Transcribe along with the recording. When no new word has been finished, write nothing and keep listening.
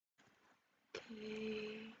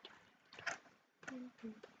Okay.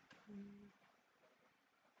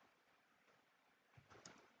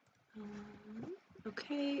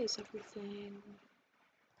 Okay, is everything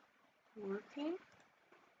working?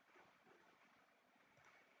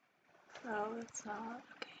 Oh, it's not.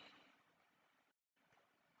 Okay.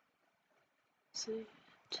 Is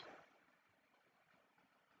it?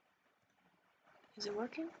 Is it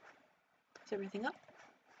working? Is everything up?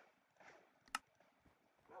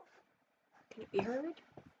 Can it be heard?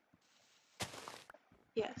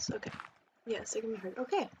 Yes, okay. Yes, it can be heard.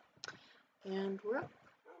 Okay. And we're up.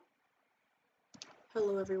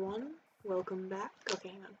 Hello, everyone. Welcome back. Okay,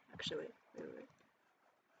 hang on. Actually, wait.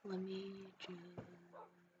 Let me just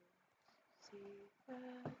see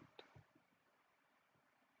that.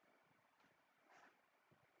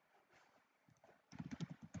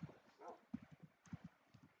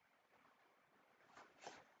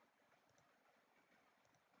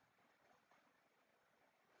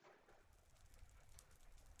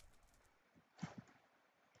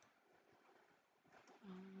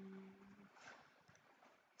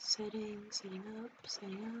 Setting up.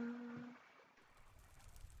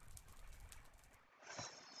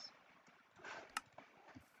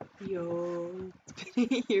 Yo, it's been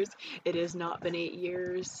 8 years. It has not been 8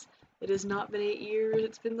 years. It has not been 8 years.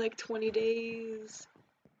 It's been like 20 days.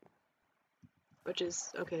 Which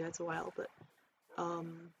is, okay, that's a while, but,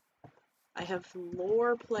 I have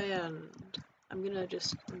lore planned. Let me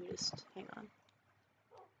just, hang on.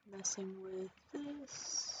 Messing with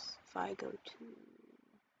this. If I go to...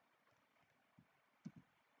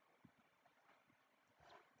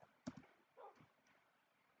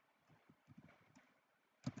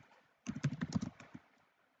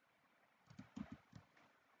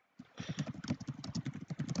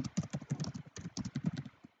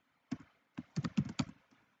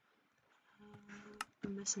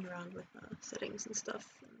 I'm messing around with settings and stuff,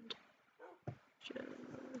 and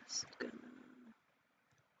just gonna...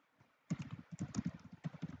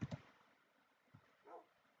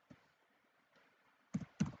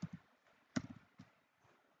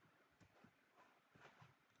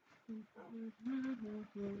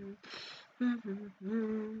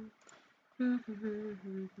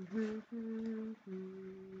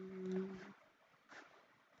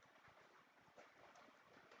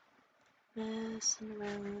 Messing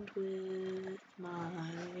around with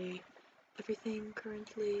my everything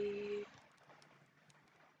currently.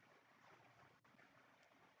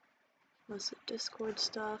 Mostly Discord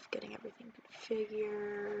stuff, getting everything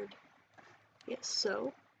configured. Yes,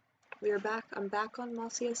 so we are back. I'm back on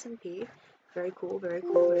MossySMP. Very cool, very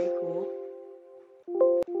cool, very cool.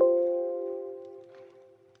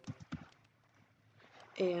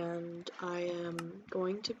 And I am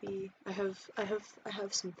going to be. I have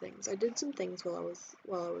some things. I did some things while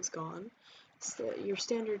I was gone. So your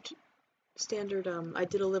standard. I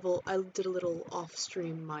did a little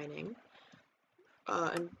off-stream mining.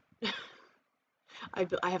 And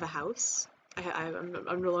I have a house.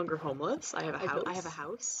 I'm no longer homeless. I have a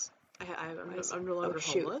house. I'm no longer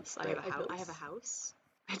homeless. I have a house.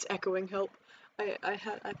 It's echoing. Help!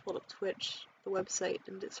 I pulled up Twitch, the website,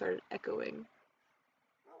 and it started echoing.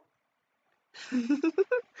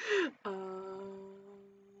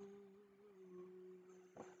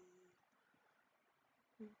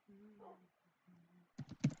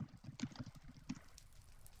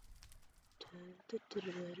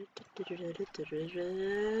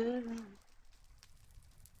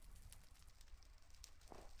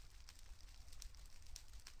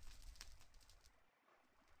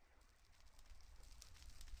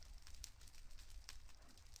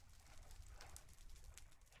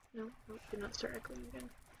 No, do not start echoing again.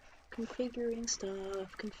 Configuring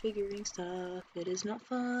stuff. It is not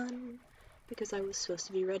fun because I was supposed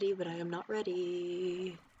to be ready, but I am not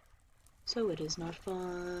ready. So it is not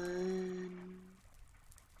fun.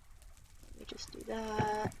 Let me just do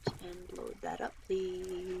that and load that up,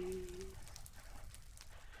 please.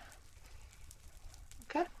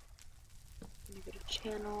 Okay. Let me go to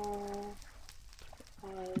channel.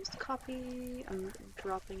 Pause, copy. I'm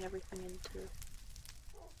dropping everything into.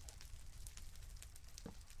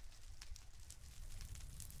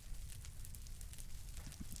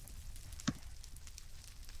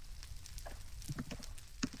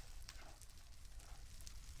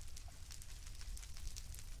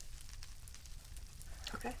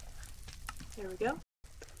 Okay, there we go.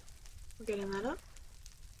 We're getting that up.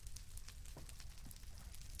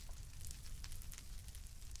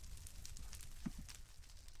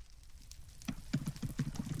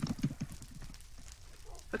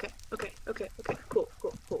 Okay, cool.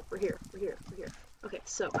 We're here. Okay,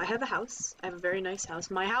 So I have a house. I have a very nice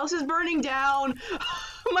house. My house is burning down.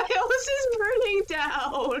 My house is burning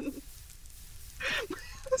down. My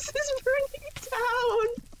house is burning down.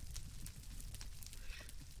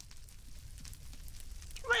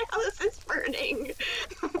 My house is burning.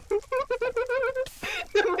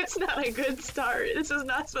 No, it's not a good start. This is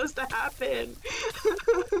not supposed to happen.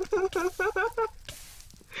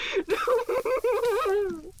 No.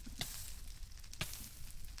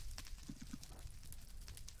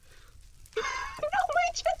 No, my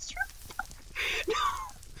chest room. No.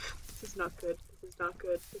 This is not good. This is not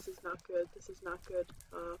good. This is not good. This is not good.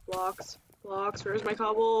 Blocks. Blocks. Where's my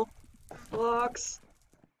cobble? Blocks.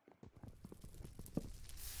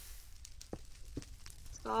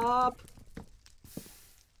 Stop.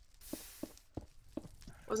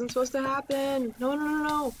 Wasn't supposed to happen. No, no, no,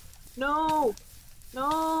 no. No.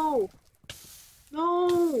 No.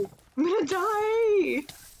 No. I'm gonna die.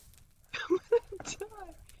 I'm gonna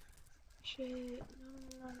die. Shit. No,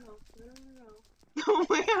 no, no, no, no, no. No,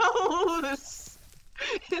 my house.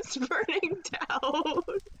 It's burning down.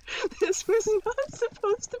 This was not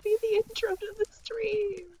supposed to be the intro to the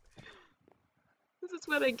stream. This is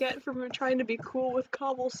what I get from trying to be cool with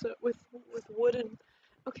cobblestone, with wooden.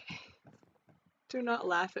 Okay. Do not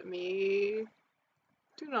laugh at me.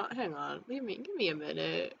 Do not. Hang on. Give me a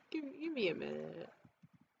minute. Give me a minute.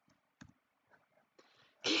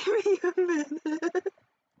 Give me a minute.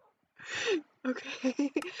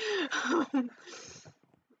 Okay.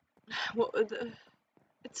 Well,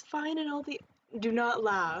 it's fine and all the. Do not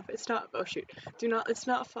laugh. It's not. Oh shoot. Do not. It's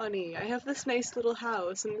not funny. I have this nice little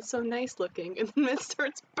house and it's so nice looking, and then it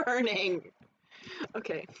starts burning.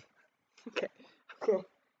 Okay. Okay. Okay.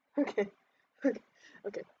 Okay. Okay.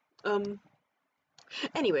 Okay.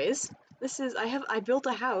 Anyways, this is. I built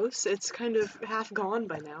a house. It's kind of half gone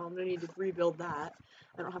by now. I'm gonna need to rebuild that.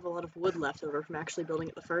 I don't have a lot of wood left over from actually building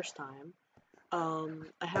it the first time.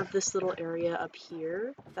 I have this little area up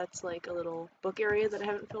here that's like a little book area that I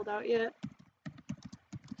haven't filled out yet.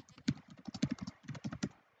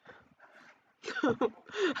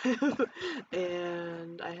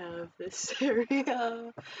 And I have this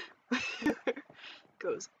area where it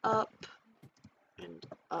goes up, and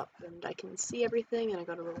I can see everything, and I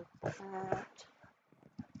got a little cat.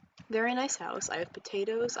 Very nice house. I have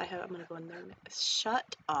potatoes. I'm gonna go in there and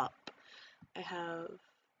shut up. I have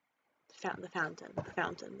the fountain.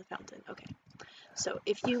 Okay. So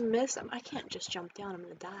if you missed, I can't just jump down, I'm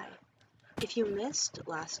gonna die. If you missed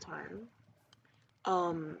last time,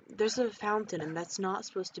 there's a fountain and that's not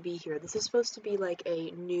supposed to be here. This is supposed to be like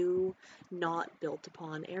a new, not built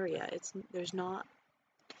upon area. There's not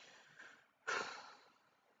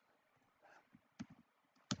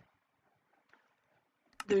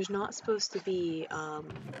supposed to be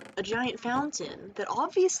a giant fountain that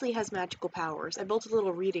obviously has magical powers. I built a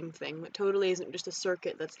little reading thing that totally isn't just a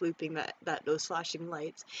circuit that's looping those flashing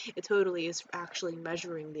lights. It totally is actually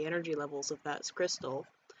measuring the energy levels of that crystal.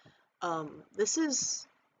 This is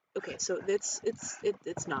okay. So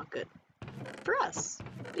it's not good for us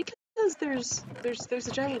because there's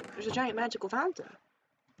a giant magical fountain.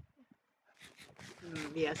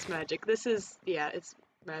 Yes, magic. This is, yeah, it's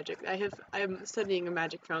magic. I'm studying a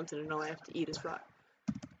magic fountain and all I have to eat is rock.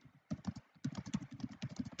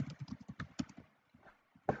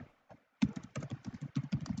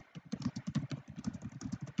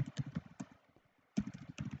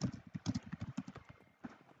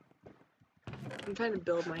 I'm trying to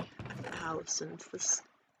build my house and it's this.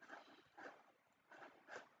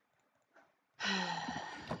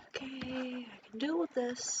 Okay, I can deal with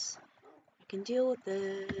this. I can deal with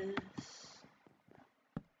this.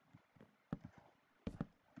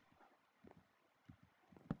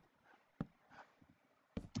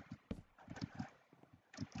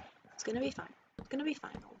 It's gonna be fine. It's gonna be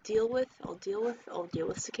fine. I'll deal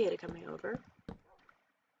with Cicada coming over.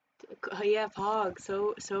 Oh yeah, Pog,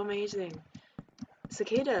 so amazing.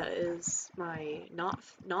 Cicada is my not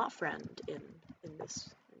friend in this.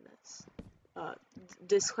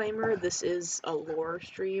 Disclaimer: this is a lore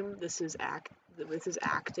stream. This is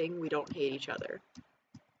acting. We don't hate each other.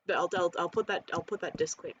 But I'll put that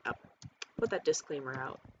disclaimer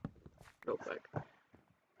out real quick.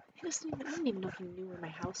 I don't even know if he knew where my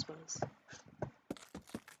house was. I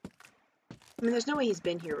mean, there's no way he's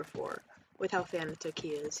been here before. With how fanatic he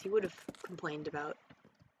is, he would have complained about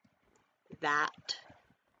that.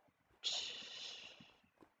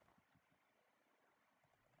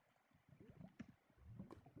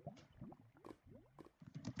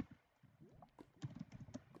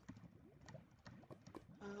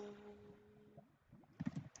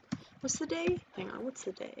 What's the day? Hang on, what's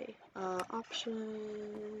the day? Option...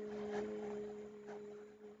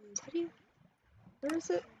 is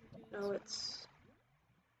it? No, it's...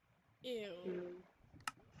 Ew.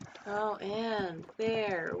 Oh, and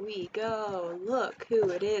there we go. Look who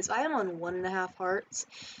it is. I am on 1.5 hearts,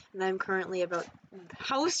 and I'm currently about...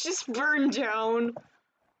 House just burned down!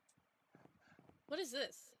 What is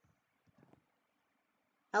this?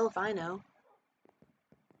 Hell if I know.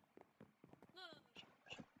 Not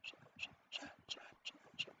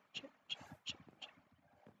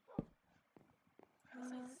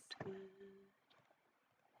good.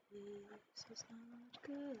 This is not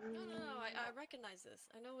good. No, I recognize this.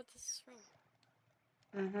 I know what this is from.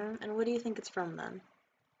 Mm-hmm. And what do you think it's from, then?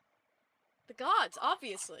 The gods,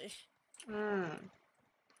 obviously. Hmm.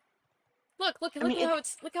 Look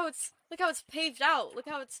how it's paved out. Look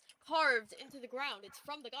how it's carved into the ground. It's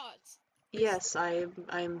from the gods. Yes,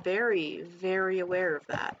 I'm very, very aware of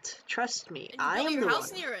that. Trust me, And you I built am your the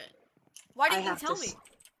house one. near it. Why didn't you tell me?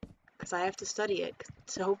 Because I have to study it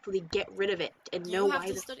to hopefully get rid of it and know You have why.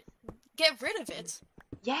 to study. Get rid of it.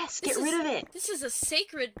 Yes, get rid of it. This is a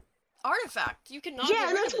sacred artifact. You cannot. Yeah, get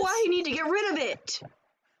rid that's of this. why you need to get rid of it.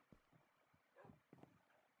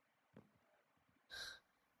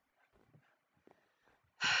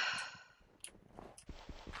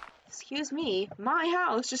 Excuse me, my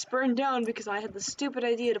house just burned down because I had the stupid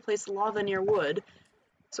idea to place lava near wood,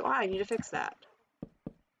 so I need to fix that.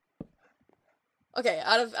 Okay,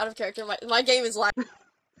 out of character. My game is lagging.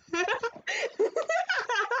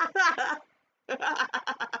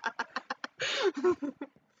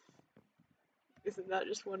 Isn't that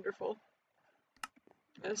just wonderful?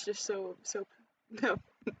 That's just so no,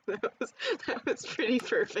 that was pretty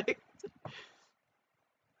perfect.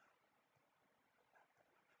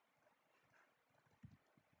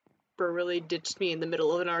 Burr really ditched me in the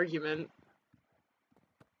middle of an argument.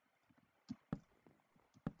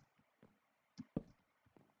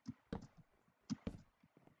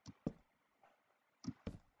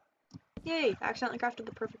 Yay! I accidentally crafted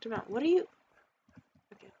the perfect amount. What are you?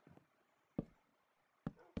 Okay.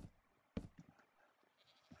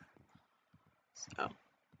 So,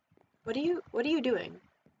 what are you doing?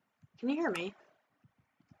 Can you hear me?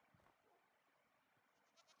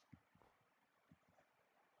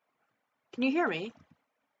 Can you hear me?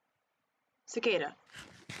 Cicada.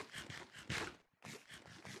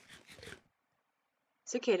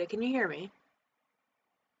 Cicada, can you hear me?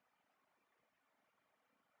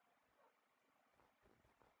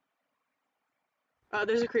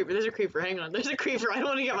 There's a creeper, hang on. There's a creeper, I don't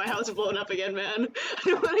want to get my house blown up again, man. I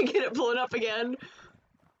don't want to get it blown up again.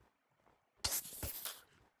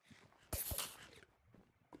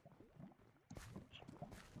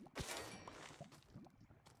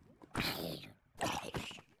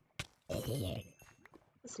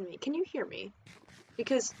 Listen to me, can you hear me?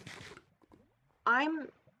 Because I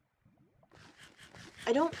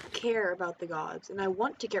don't care about the gods, and I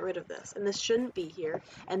want to get rid of this, and this shouldn't be here,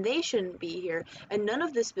 and they shouldn't be here, and none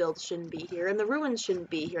of this build shouldn't be here, and the ruins shouldn't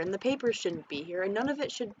be here, and the papers shouldn't be here, and none of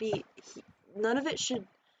it should be, none of it should...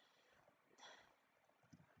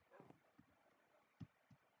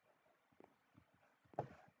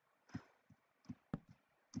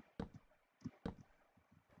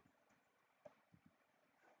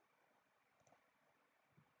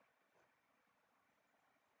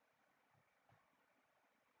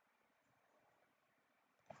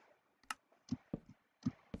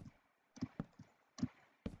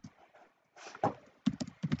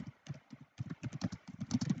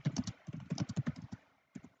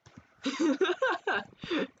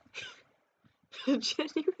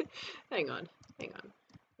 Genuine. Hang on.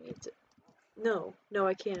 I need to... No,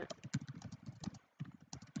 I can't.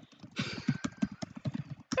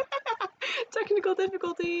 Technical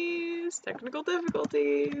difficulties! Technical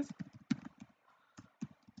difficulties!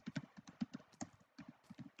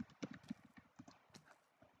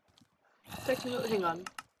 Hang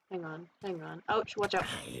on. Ouch, watch out.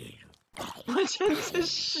 Watch out.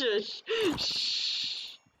 Shush.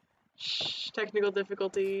 Shh. Technical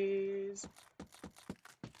difficulties.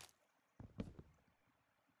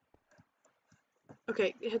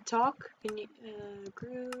 Okay, talk. Can you,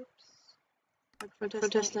 groups. Microphone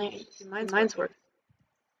testing. Mine's working.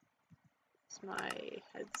 Is my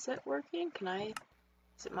headset working?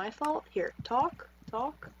 Is it my fault? Here, talk.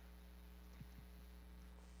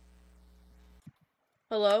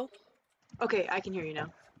 Hello? Okay, I can hear you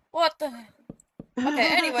now. What the?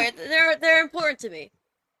 Okay, anyway, they're important to me.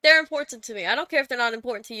 They're important to me. I don't care if they're not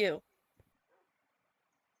important to you.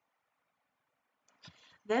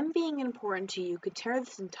 Them being important to you could tear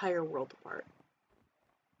this entire world apart.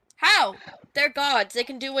 How? They're gods. They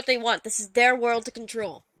can do what they want. This is their world to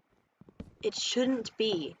control. It shouldn't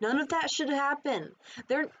be. None of that should happen.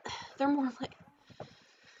 They're more like...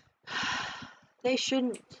 They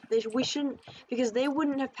shouldn't. We shouldn't, because they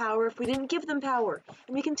wouldn't have power if we didn't give them power.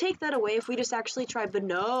 And we can take that away if we just actually tried, but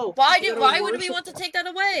no. Why would we want to take that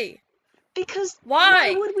away? Because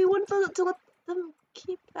why would we want to let them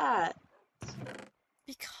keep that?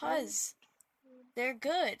 Because they're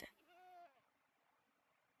good.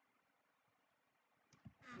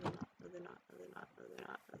 No, they're not. No, they're not. No, they're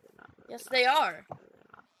not. No, they're not. No, Yes, they're they not. are. No, they're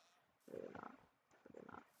not. No, they're not. No, they're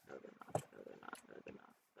not. No, they're not. No, they're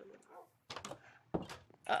not. No, they're not.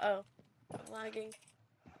 Uh-oh. I'm lagging.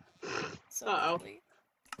 So Uh-oh. badly.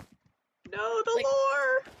 No, the Like,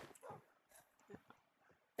 lore!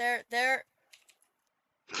 They're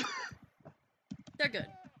good.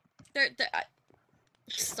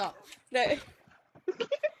 Stop. They're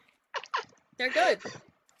good.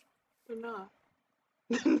 They're not.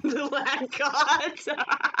 The lag gods!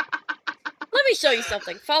 Let me show you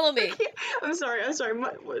something. Follow me. I'm sorry.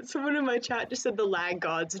 Someone in my chat just said the lag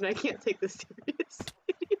gods, and I can't take this seriously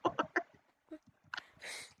anymore.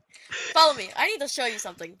 Follow me. I need to show you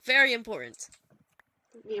something very important.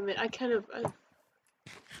 Damn it,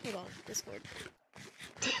 Hold on, Discord.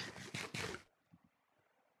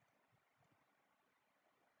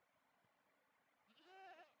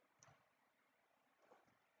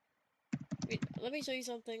 Wait, let me show you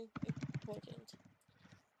something important.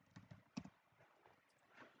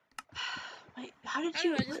 Wait, how did How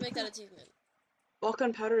you did I just make that achievement? walk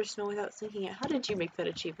on powdered snow without sinking it? How did you make that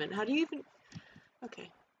achievement? How do you even... Okay.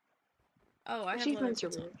 Oh, I have Achievements are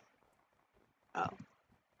leather weird. Oh.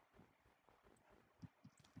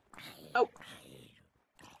 Oh.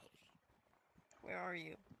 Where are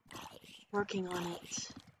you? Working on it.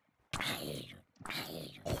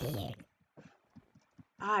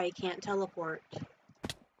 I can't teleport.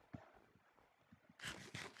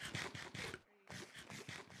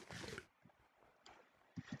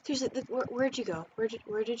 Seriously, where'd you go? Where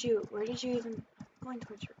did you even... I'm going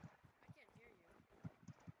towards your... I can't hear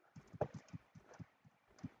you.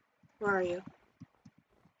 Where are you?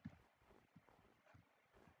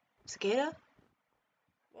 Cicada?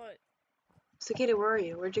 What? Cicada, where are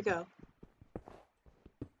you? Where'd you go?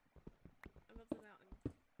 I'm up the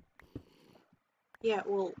mountain. Yeah,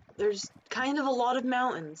 well, there's kind of a lot of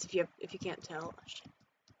mountains if you can't tell. Oh, shit.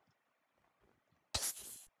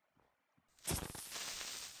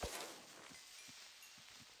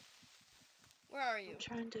 Where are you? I'm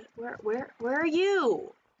trying to... Where are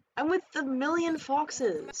you? I'm with the million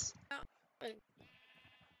foxes.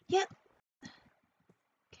 Yeah.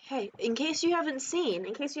 Hey, in case you haven't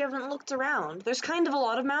looked around, there's kind of a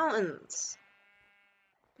lot of mountains.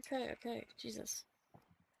 Okay, Jesus.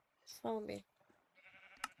 Just follow me.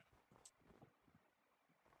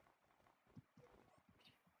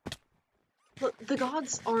 Look, the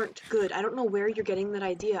gods aren't good. I don't know where you're getting that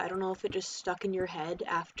idea. I don't know if it just stuck in your head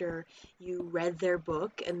after you read their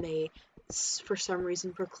book and they, for some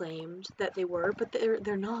reason, proclaimed that they were, but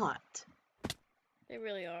they're not. They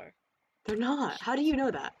really are. They're not. How do you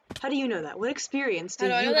know that? How do you know that? What experience do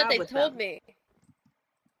you have with them? How do I know that? They've told me.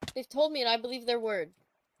 They've told me, and I believe their word.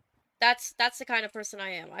 That's the kind of person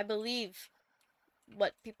I am. I believe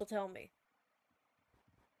what people tell me.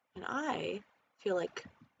 And I feel like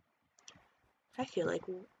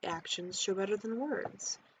actions show better than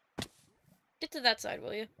words. Get to that side,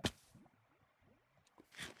 will you?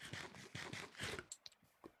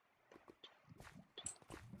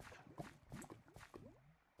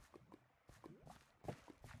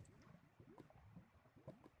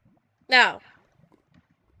 Now.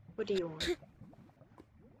 What do you want?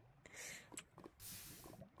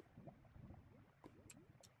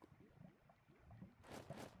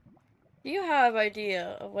 Do you have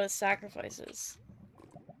idea of what a sacrifice is?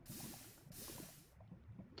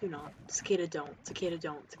 Do not. Cicada don't. Cicada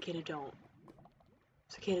don't. Cicada don't.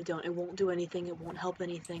 Cicada don't. It won't do anything. It won't help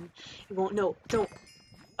anything. It won't. No. Don't.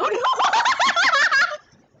 Oh no!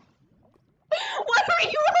 What are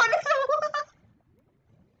you on?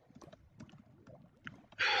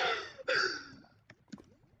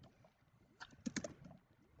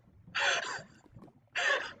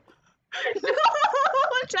 No!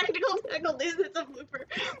 Technical difficulties. It's a blooper.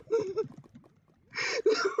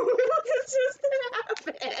 What just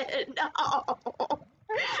happened? No.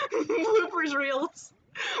 Bloopers reels.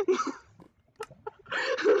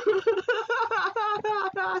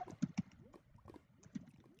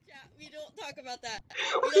 We don't talk about that.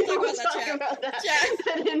 We don't talk about that, chat.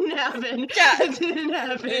 That didn't happen. Chat. That didn't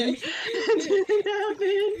happen. That didn't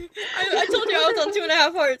happen. I told you I was on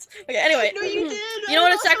 2.5 hearts. Okay, anyway. No, you did. You know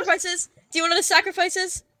what a sacrifice is? Do you know what a sacrifice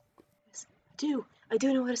is? I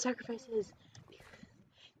do know what a sacrifice is.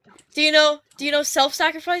 Do you know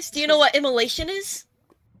self-sacrifice? Do you know what immolation is?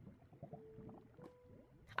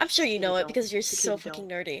 I'm sure you Cicada, know it don't. because you're Cicada, so fucking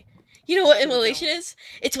don't. nerdy. You know what Cicada, immolation don't. is?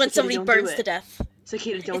 It's when Cicada, somebody don't do burns to it. death.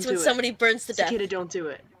 Cicada, don't It's when do it. somebody burns to death. Cicada, don't do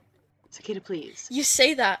it. Cicada, please. You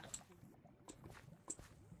say that.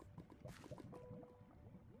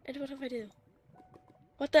 And what if I do?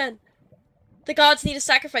 What then? The gods need a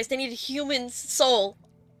sacrifice. They need a human's soul.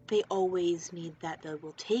 They always need that. They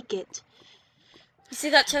will take it. You see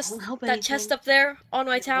that It chest? won't help That anything. chest up there on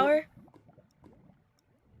my It won't. tower?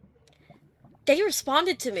 They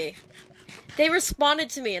responded to me. They responded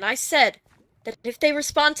to me, and I said that if they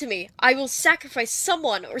respond to me, I will sacrifice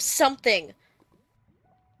someone or something.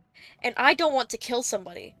 And I don't want to kill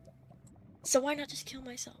somebody. So why not just kill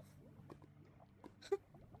myself?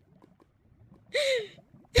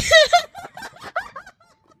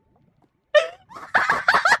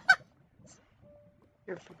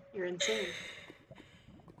 You're insane.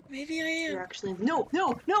 Maybe I am. You're actually no,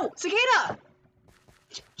 Cicada!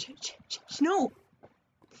 No.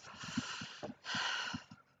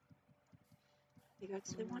 They got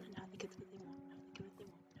what they want, and now they get what they want. Now they get what they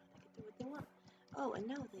want. Now they get what they want. Oh, and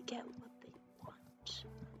now they get what they want.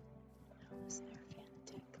 Now this there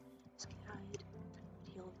fanatic just can hide.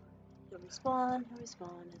 He'll respawn. He'll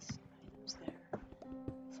respawn. His items there.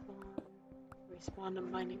 Respawn to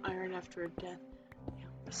mining iron after a death. He'll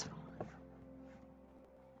respawn.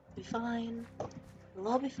 Be fine. We'll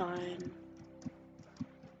all be fine.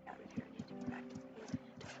 Out of here. I need to get back to the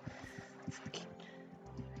basement. Fucking.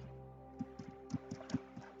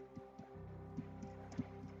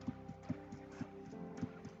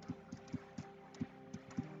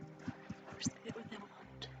 Of course they get what they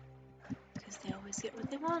want. Because they always get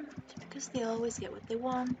what they want. Because they always get what they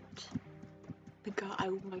want. The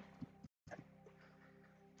God,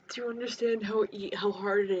 do you understand how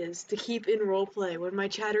hard it is to keep in roleplay when my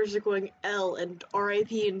chatters are going L and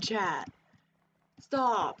RIP in chat?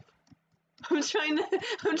 Stop. I'm trying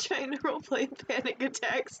to roleplay panic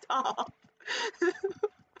attack. Stop.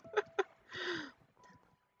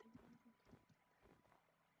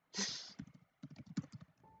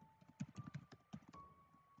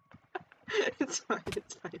 It's fine.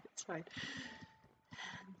 It's fine. It's fine.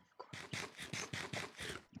 And of course,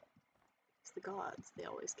 it's the gods. They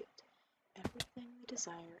always get everything they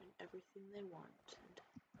desire and everything they want. And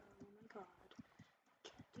oh my god.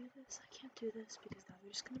 I can't do this because now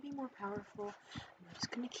they're just going to be more powerful and they're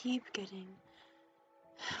just going to keep getting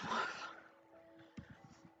more.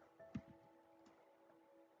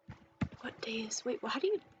 What day is, wait, how do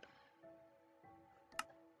you,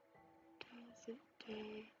 day is it,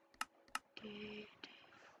 day, do you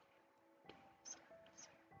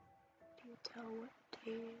tell what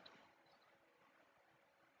day it is?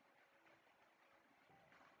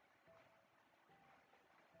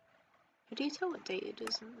 How do you tell what day it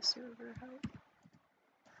is on the server? How?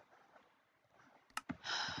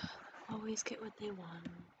 Always get what they want.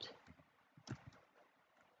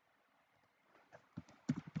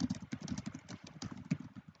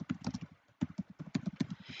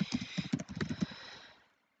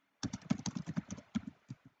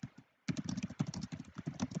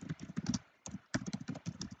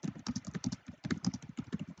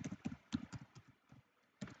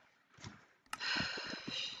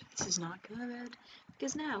 This is not good.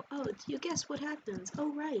 Because now, oh, do you guess what happens?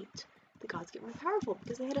 Oh, right. The gods get more powerful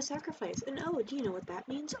because they had a sacrifice. And oh, do you know what that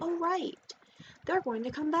means? Oh, right. They're going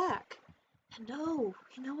to come back. And oh,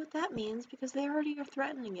 you know what that means because they already are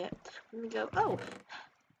threatening it. And we go, oh,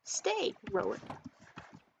 stay, Rowan.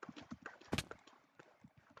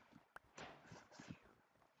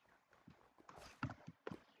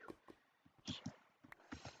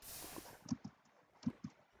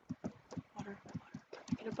 Water.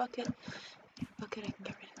 Get a bucket. I can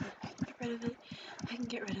get rid of it. I can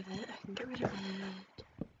get rid of it. I can get rid of it.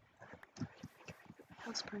 My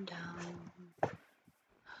house burned down.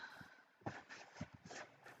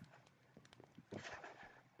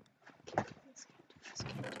 Can't do this.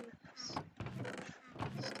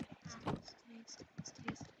 Stay.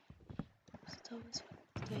 It's always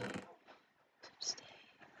stay. Stay.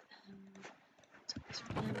 It's always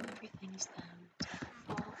for them. Everything is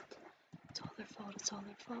them. It's all their fault. It's all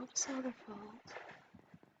their fault. It's all their fault.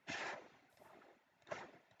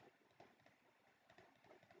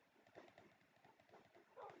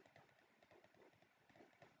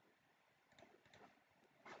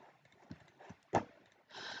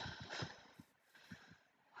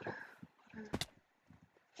 Water.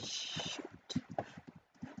 Shoot.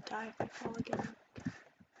 Die if I fall again.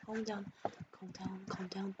 Calm down.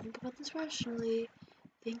 Think about this rationally.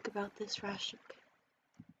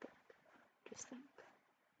 Just think.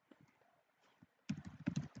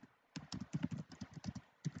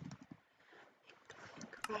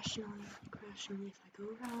 rationally, if I go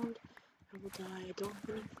around, I will die. I don't have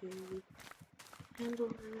any food. Handle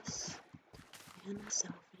this. And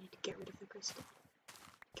myself. I need to get rid of the crystal.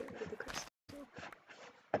 Get rid of the crystal.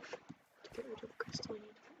 Get rid of the crystal. I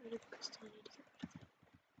need to get rid of the crystal. I need to get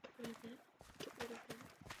rid of it. Get rid of it.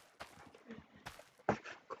 Get rid of it. Get rid of it.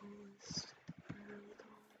 Coal is really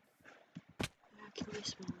gone. Miraculously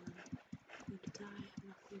small. I'm going to die. I'm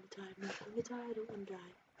not going to die. I'm not going to die. I don't want to die.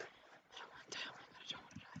 I don't want to die. Oh my god, I don't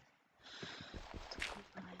want to die. It's okay,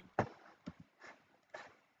 fine.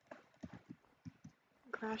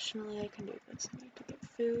 Rationally, I can do this. I need to get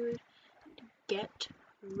food. I need to get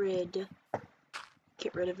rid.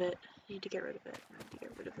 Get rid of it. I need to get rid of it. I need to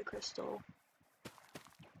get rid of the crystal.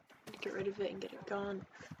 I need to get rid of it and get it gone.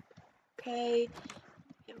 Okay.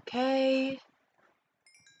 Okay.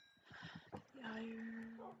 The iron.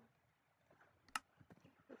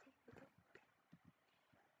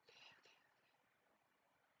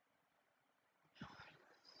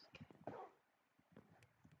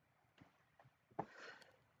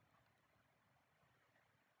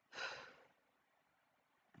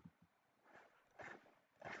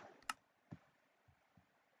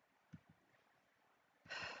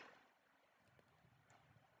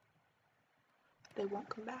 They won't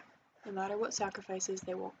come back. No matter what sacrifices,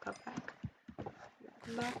 they won't come back. They won't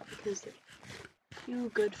come back because they're too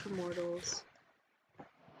good for mortals.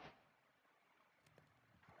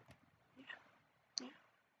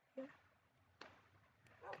 Yeah.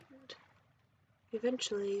 And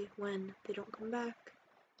eventually, when they don't come back,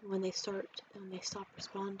 and when they stop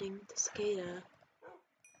responding to Cicada,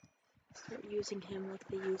 start using him like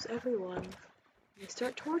they use everyone, they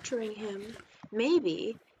start torturing him,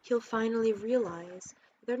 maybe he'll finally realize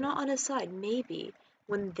they're not on his side. Maybe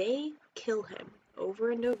when they kill him over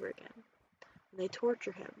and over again, when they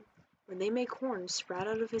torture him, when they make horns sprout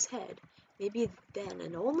out of his head, maybe then,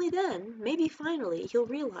 and only then, maybe finally he'll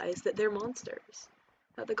realize that they're monsters.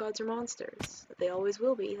 That the gods are monsters. That they always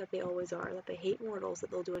will be, that they always are, that they hate mortals, that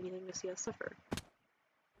they'll do anything to see us suffer.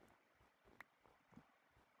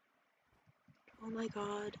 Oh my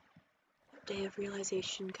god, that day of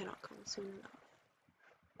realization cannot come soon enough.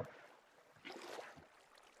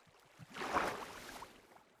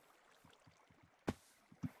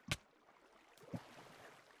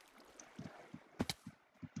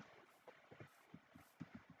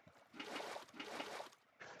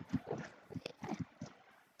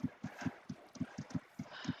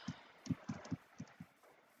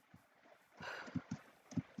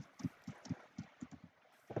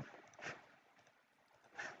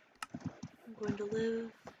 I'm going to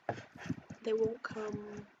live. They won't come.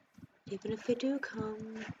 Even if they do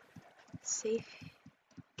come, safe,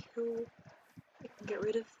 kill, I can get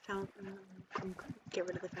rid of the fountain, get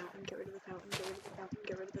rid of the fountain, get rid of the fountain, get rid of the fountain,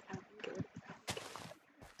 get rid of the fountain, get rid of the fountain,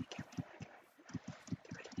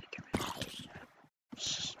 get rid of it, get rid of it,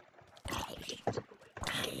 shh,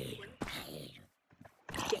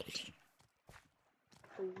 get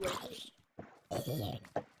away.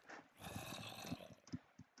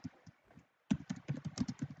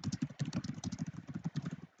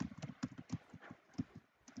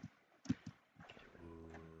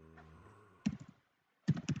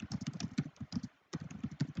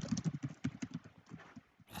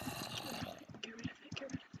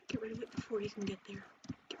 Get rid of it before he can get there.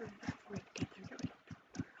 Get rid of it before he can get there. Get rid of it.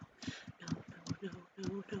 No.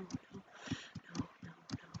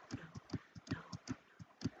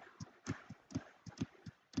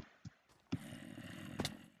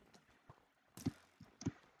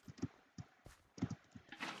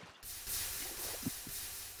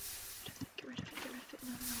 Get rid of it.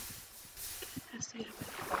 No. It has to get away.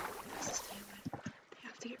 It has to stay away. They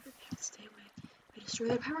have to get rid. They have to stay away. They destroy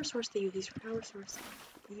their power source. They use these for power source.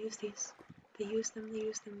 They use these. They use them.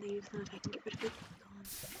 If I can get rid of it,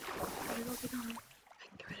 it'll be gone. If I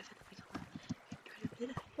can get rid of it, it'll be gone. If I can get rid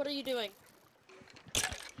of it. What are you doing?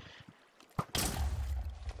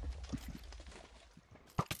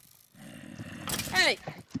 Hey!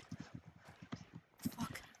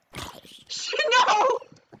 Fuck. No!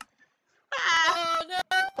 Oh no!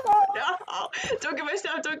 No! Don't get my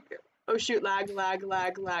stuff, Oh shoot, lag. My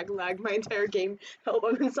entire game. Help,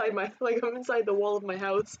 I'm inside the wall of my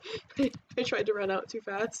house. I tried to run out too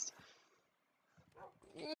fast.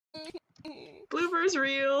 Bloopers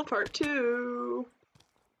reel, part 2.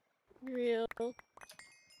 Real. Okay,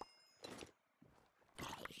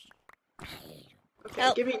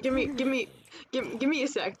 Help. give me a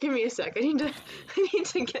sec. I need to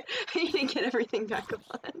get everything back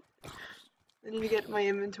on. I need to get my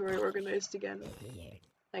inventory organized again.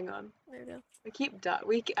 Hang on. There we go. I keep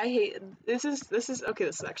I hate this is okay.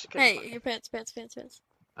 This is actually kind of Hey, your pants.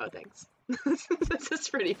 Oh, thanks. This is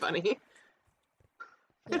pretty funny.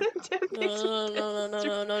 No. No, no, no,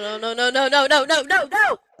 no, no, no, no, no, no, no, no, no, no!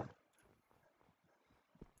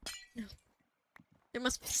 No. There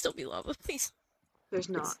must still be lava, please. There's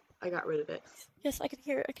not. I got rid of it. Yes, I can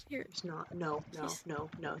hear it. I can hear it. There's not. No, no, Please. no,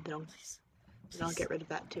 no. They don't. Please. They don't get rid of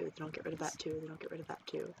that too. They don't get rid of that too. They don't get rid of that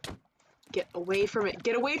too. Get away from it.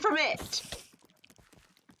 Get away from it!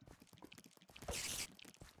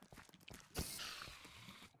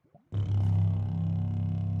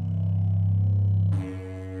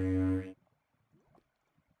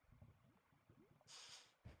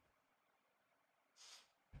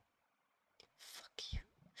 Fuck you.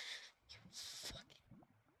 You fucking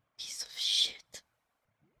piece of shit.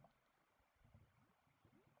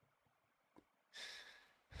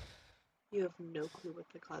 You have no clue what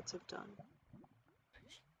the clouds have done.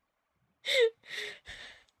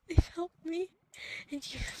 They've helped me,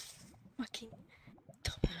 and you fucking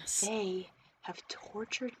dumbass. They have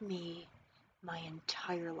tortured me my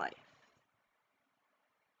entire life.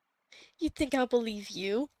 You think I'll believe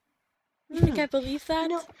you? You think I believe that?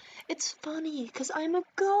 You know, it's funny, because I'm a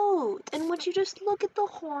goat, and would you just look at the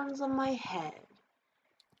horns on my head?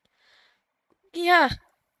 Yeah.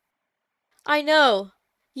 I know.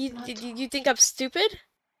 You Not you think I'm stupid?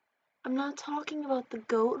 I'm not talking about the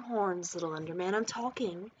goat horns, little Enderman. I'm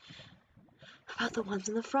talking about the ones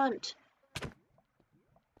in the front.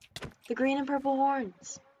 The green and purple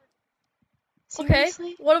horns.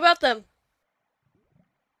 Seriously? Okay. What about them?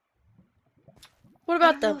 What I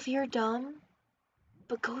about don't know them? if you're dumb,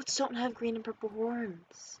 but goats don't have green and purple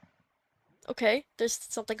horns. Okay, there's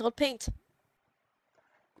something called paint.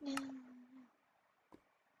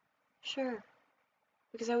 Sure.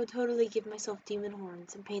 Because I would totally give myself demon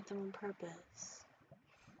horns and paint them on purpose.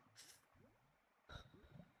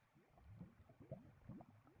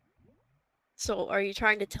 So, are you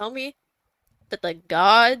trying to tell me that the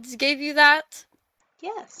gods gave you that?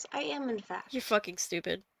 Yes, I am in fact. You're fucking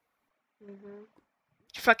stupid. Mm-hmm.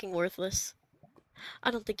 You're fucking worthless.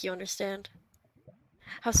 I don't think you understand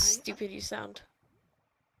how stupid you sound.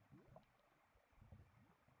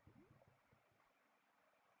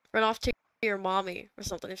 Run off to your mommy or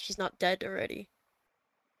something if she's not dead already.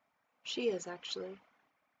 She is, actually.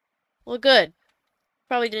 Well, good.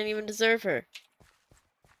 Probably didn't even deserve her.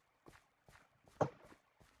 Fucking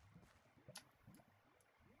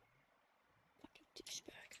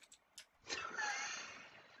douchebag.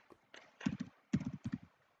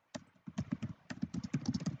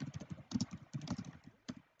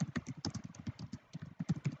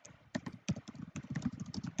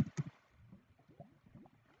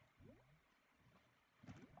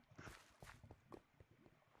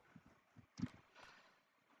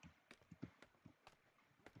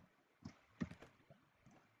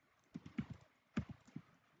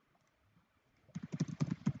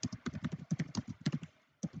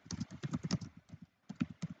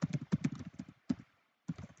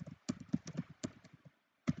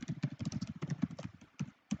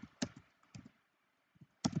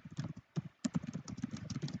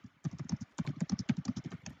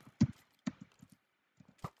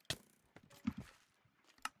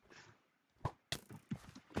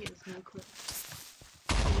 He has no clue.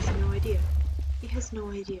 He has no idea. He has no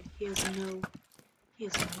idea. He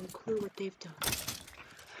has no clue what they've done.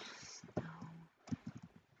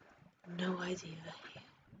 No idea. He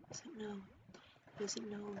doesn't know. He doesn't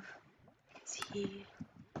know because he's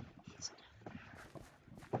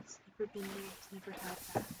never been there. He's never had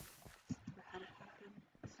that. He's never had it happen.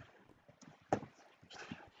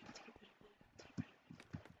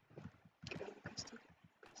 Get rid of the crystal.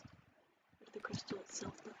 Get rid of the crystal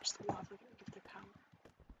itself, not just the lava. Get rid of their power.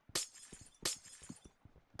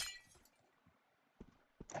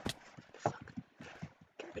 Fuck.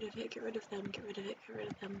 Get rid of it. Get rid of them. Get rid of it. Get rid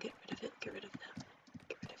of them. Get rid of it. Get rid of them.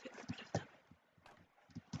 Get rid of it. Get rid of them.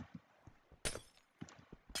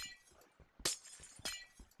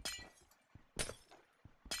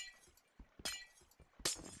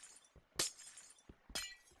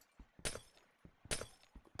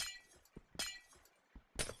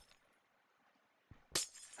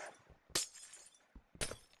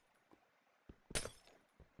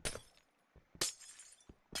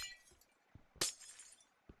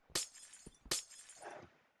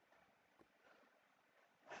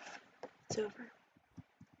 It's over.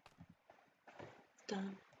 It's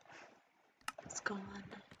done. It's gone.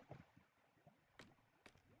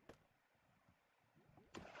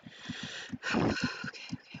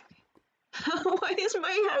 Okay. Why is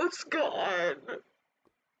my house gone?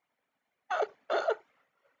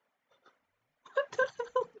 What the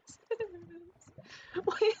hell is this?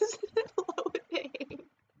 Why isn't it loading?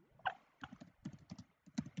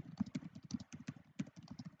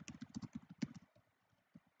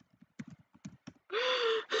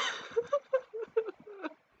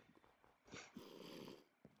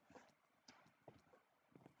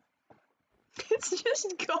 It's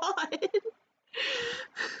just gone.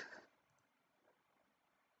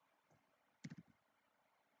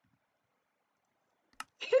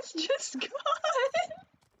 It's just gone.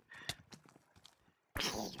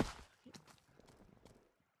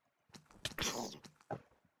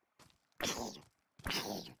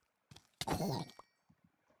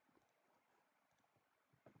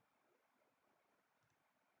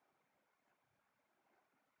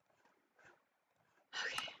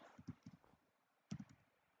 Okay.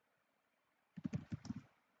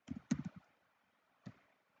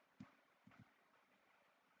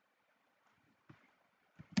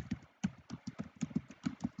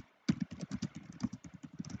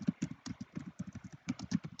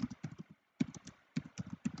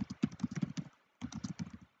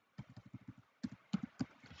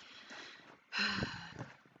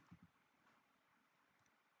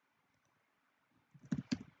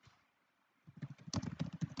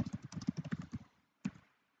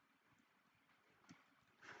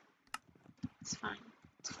 It's fine.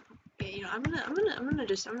 It's fine. Yeah, you know, I'm gonna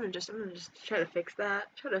just try to fix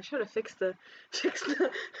that. Try to fix the fix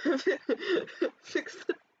the fix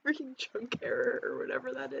the freaking chunk error or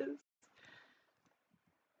whatever that is.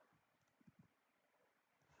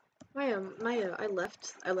 I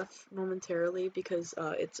left momentarily because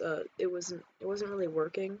it wasn't really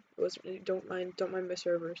working. It was don't mind my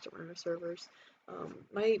servers, don't mind my servers.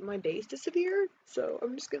 My base disappeared, so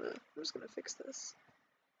I'm just gonna fix this.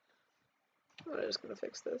 I'm just gonna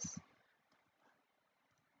fix this.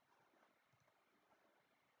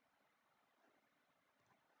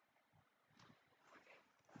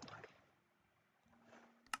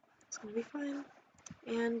 It's gonna be fine.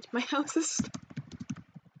 And my house is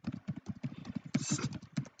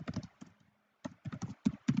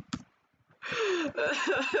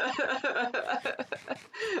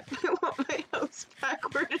I want my house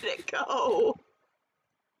back. Where did it go?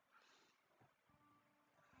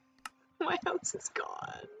 My house is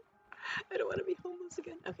gone. I don't want to be homeless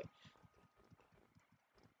again. Okay.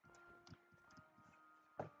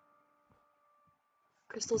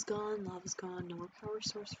 Crystal's gone, lava's gone, no more power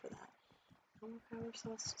source for that. No more power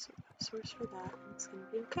source for that, and it's gonna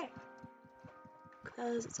be okay.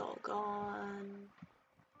 Because it's all gone.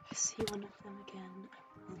 I see one of them again.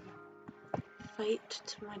 I will fight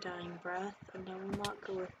to my dying breath, and I will not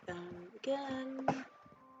go with them again.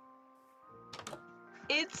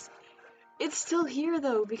 It's still here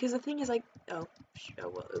though, because the thing is like, oh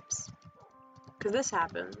well, oops. Because this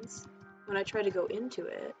happens when I try to go into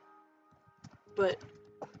it, but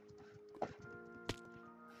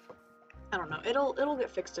I don't know. It'll get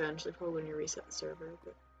fixed eventually, probably when you reset the server.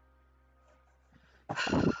 But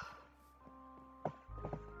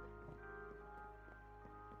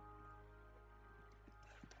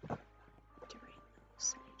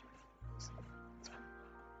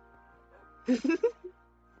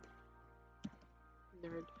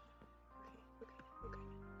Nerd. Okay.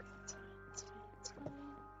 It's fine.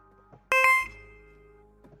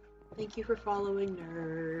 Thank you for following,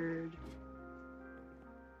 nerd.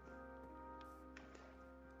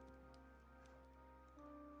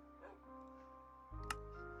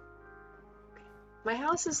 My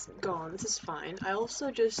house is gone. This is fine. I also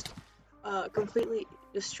just completely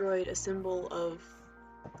destroyed a symbol of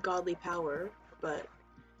godly power, but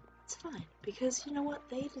it's fine, because you know what?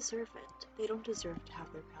 They deserve it. They don't deserve to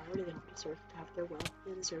have their power, they don't deserve to have their wealth,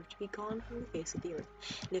 they deserve to be gone from the face of the earth.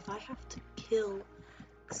 And if I have to kill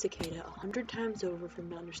Cicada 100 times over for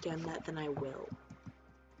him to understand that, then I will.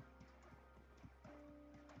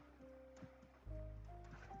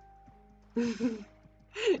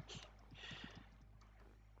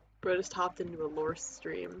 Bro just hopped into a lore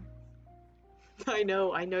stream. I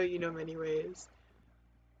know you know many ways.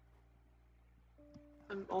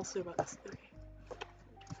 I'm also about to. Okay.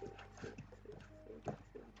 Food. I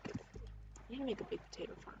need to make a big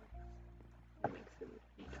potato farm. I need to make food.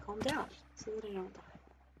 I need to calm down so that I don't die.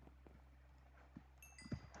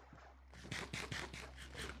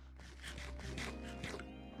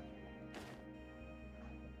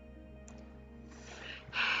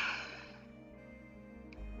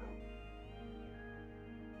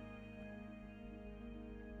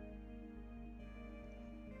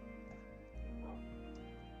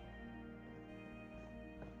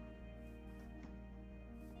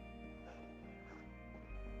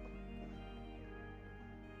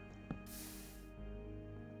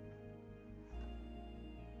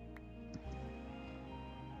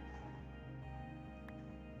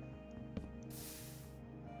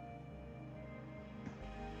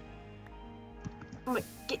 Oh my,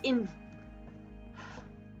 get in!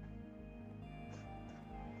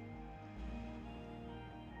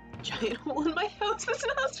 giant hole in my house that's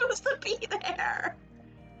not supposed to be there.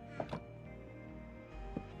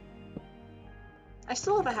 I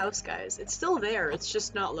still have a house, guys. It's still there. It's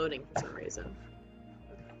just not loading for some reason.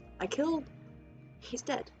 I killed... He's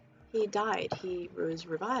dead. He died. He was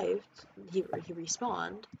revived. He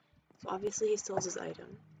respawned. So obviously he still has his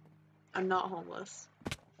item. I'm not homeless.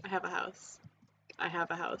 I have a house. I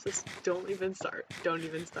have a house. Don't even start. Don't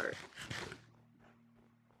even start.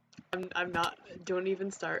 I'm not... Don't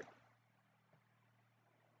even start.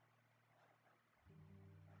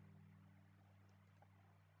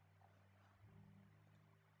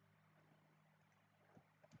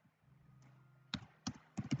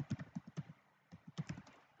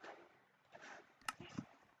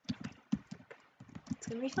 It's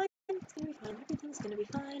gonna be fine. It's gonna be fine. Everything's gonna be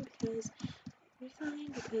fine because if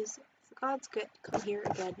the gods come here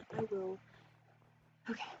again, I will.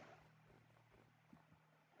 Okay.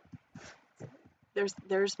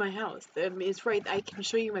 There's my house. It's right. I can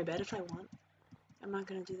show you my bed if I want. I'm not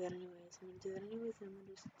gonna do that anyways. I'm gonna do that anyways, and I'm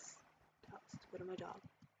gonna just go to my dog.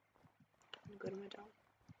 I'm gonna go to my dog.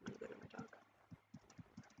 I'm gonna go to my dog.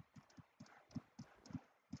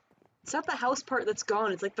 It's not the house part that's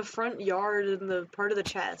gone. It's like the front yard and the part of the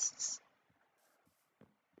chests.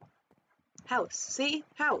 House. See?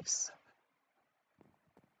 House.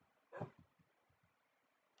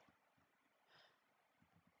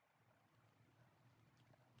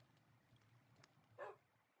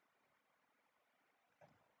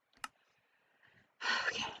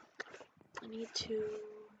 Okay. I need to...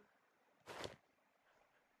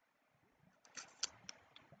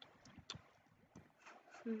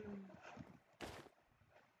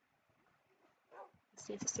 This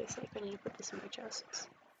needs to stay safe. I need to put this in my chests.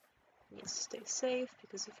 It needs to stay safe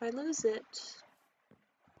because if I lose it...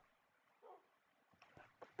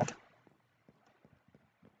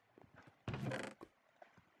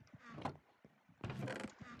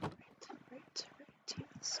 Right.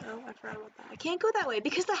 Yes. Oh, I forgot about that. I can't go that way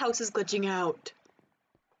because the house is glitching out.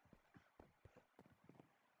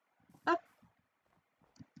 Up.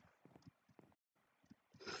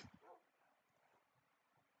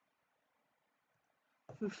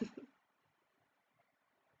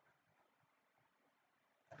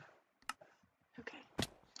 Okay. If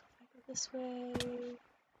I go this way,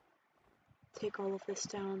 take all of this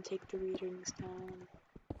down, take the readings down.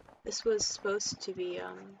 This was supposed to be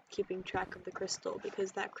keeping track of the crystal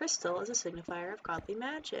because that crystal is a signifier of godly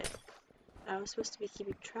magic. I was supposed to be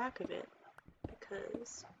keeping track of it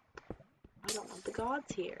because I don't want the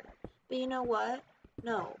gods here. But you know what?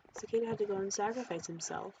 No, Cicada had to go and sacrifice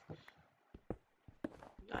himself.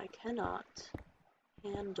 And I cannot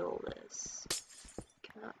handle this.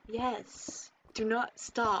 Cannot. Yes. Do not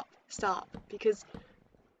stop. Stop. Because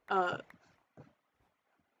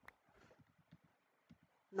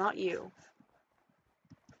not you.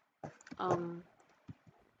 Okay.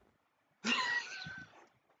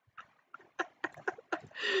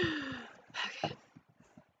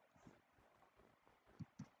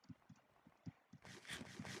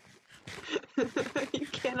 You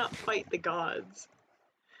cannot fight the gods.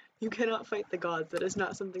 You cannot fight the gods. That is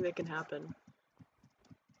not something that can happen.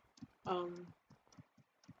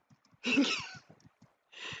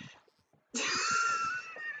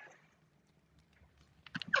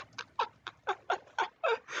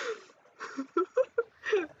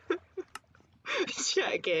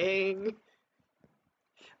 Checking.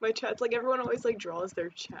 My chat's like everyone always like draws their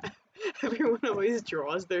chat. Everyone always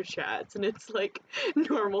draws their chats, and it's like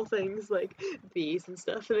normal things like these and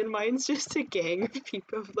stuff, and then mine's just a gang of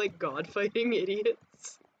people of like god fighting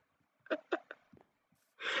idiots.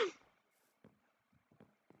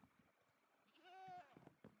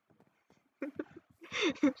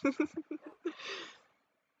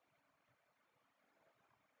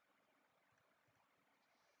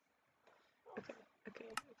 Okay.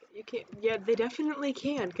 You can't. Yeah, they definitely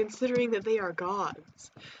can, considering that they are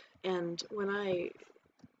gods. And when I,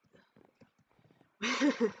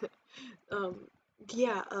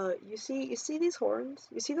 yeah. You see these horns?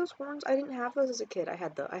 You see those horns? I didn't have those as a kid.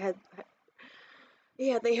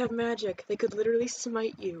 Yeah, they have magic. They could literally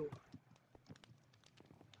smite you.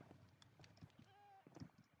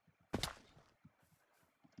 I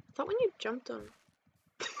thought when you jumped on.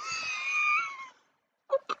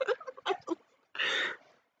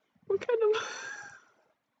 What kind of...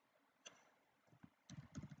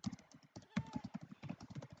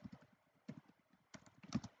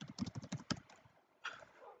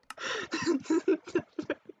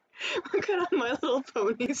 What kind of My Little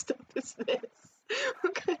Pony stuff is this?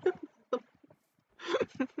 What kind of...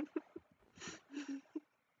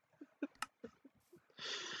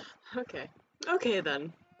 Okay. Okay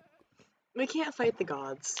then. We can't fight the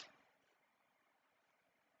gods.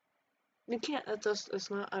 You can't. It's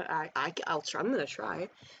not. I'll try. I'm gonna try,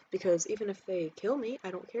 because even if they kill me,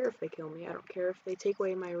 I don't care if they kill me. I don't care if they take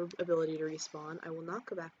away my ability to respawn. I will not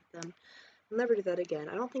go back with them. I'll never do that again.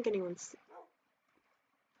 I don't think anyone's.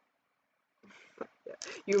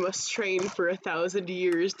 You must train for 1,000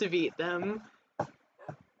 years to beat them.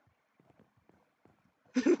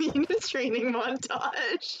 Mina's training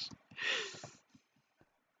montage.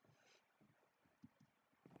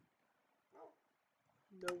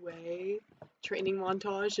 No way. Training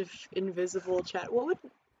montage of invisible chat. What would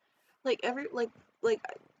like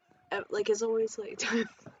as always like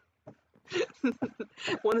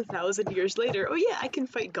 1,000 years later. Oh yeah, I can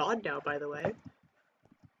fight God now. By the way.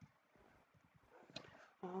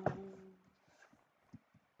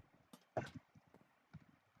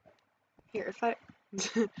 Here, if I.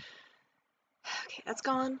 Okay, that's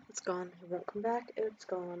gone. It's gone. It won't come back. It's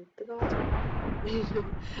gone. The gods are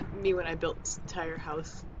me when I built this entire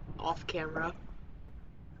house off camera.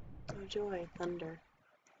 Oh joy, thunder.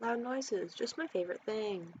 Loud noises, just my favorite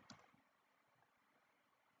thing.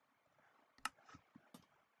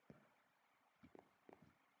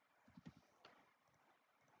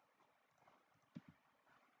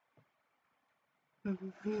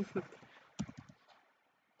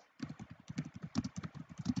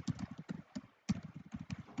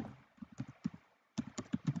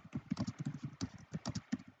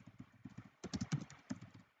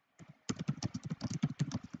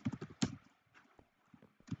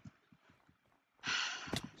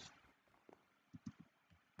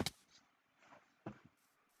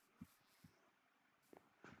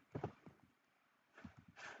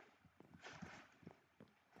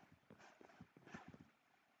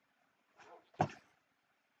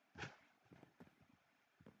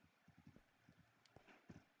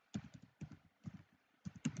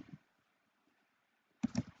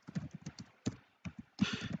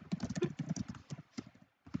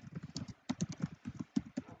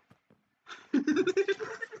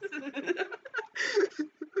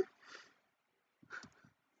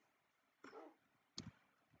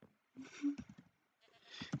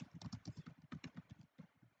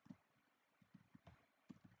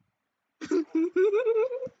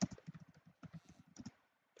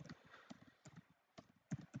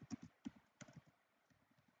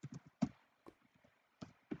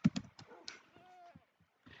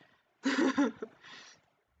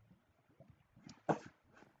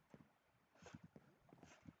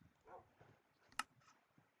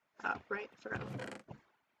 Right, forgot.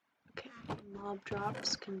 Okay, mob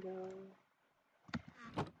drops can go.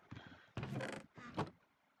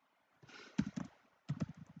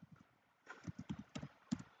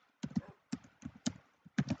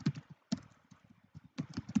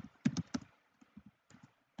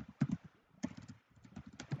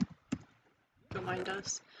 Don't mind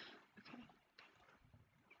us.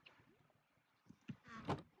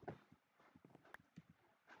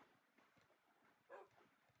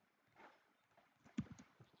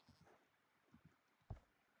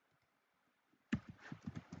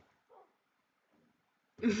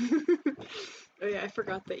 Oh yeah, I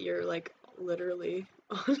forgot that you're like literally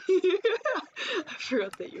on. I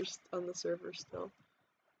forgot that you're on the server still.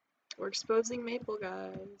 We're exposing Maple,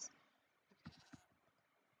 guys.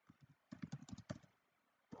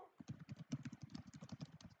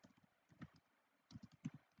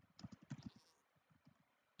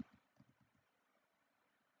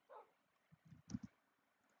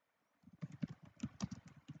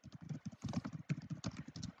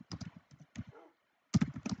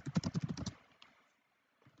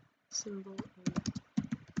 Symbol of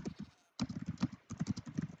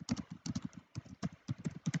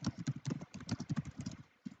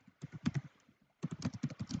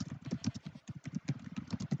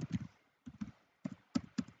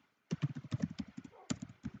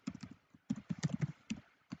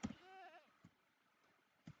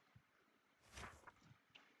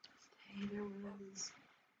hey, there was.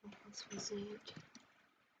 What else was it?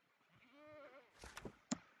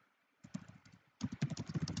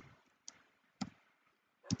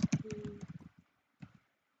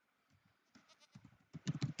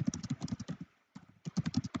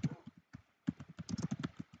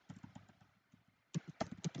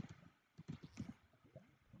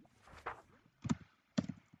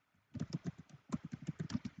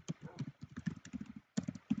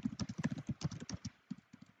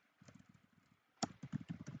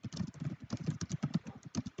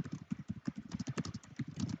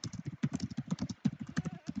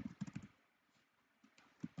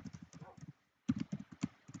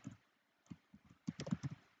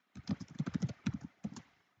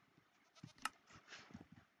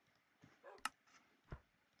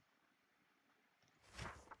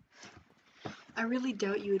 I really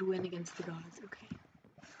doubt you would win against the gods. Okay.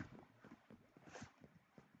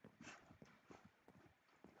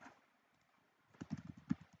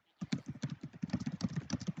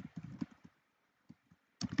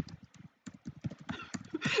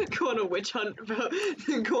 Go on a witch hunt.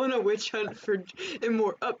 Go on a witch hunt for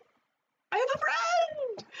more. Oh, I have a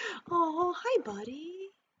friend. Oh, hi, buddy.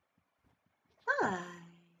 Hi.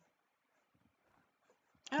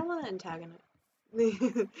 I don't want to antagonist.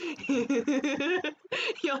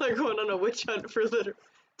 Y'all are going on a witch hunt for litter.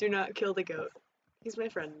 Do not kill the goat. He's my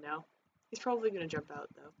friend now. He's probably gonna jump out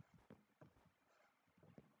though.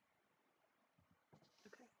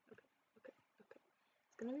 Okay, okay, okay, okay.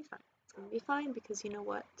 It's gonna be fine. It's gonna be fine because you know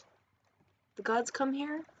what? The gods come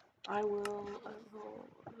here. I will.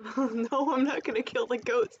 No, I'm not gonna kill the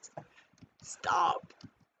goats. Stop.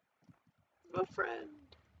 I'm a friend.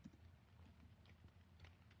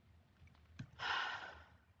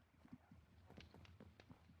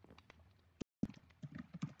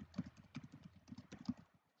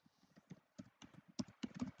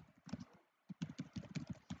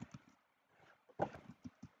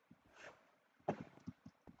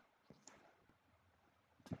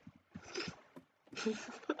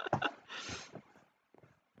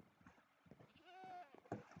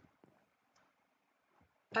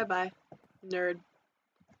 Bye bye, nerd.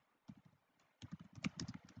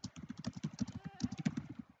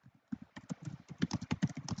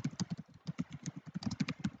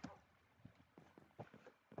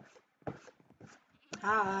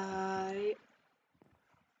 Hi.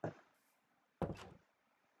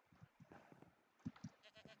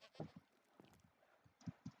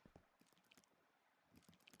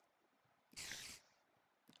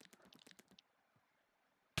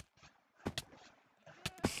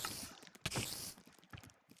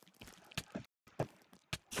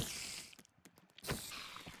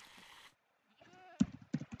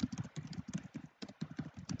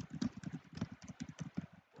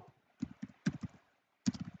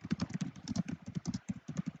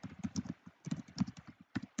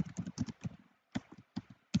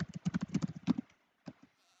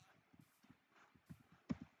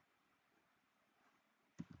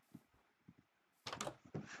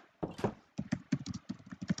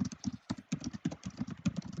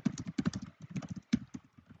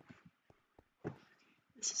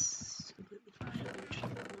 This is completely fine. I'm just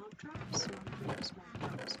mob drops, mob drops, mob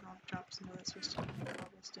drops, mob drops. No, that's supposed to be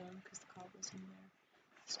cobblestone because the cobble's in there.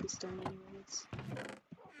 This be stone anyways.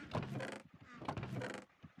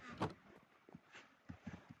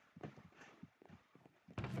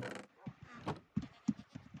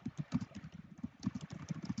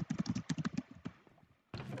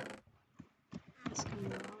 This can be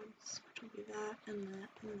mobs, which will be that, and that,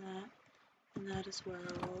 and that, and that as well,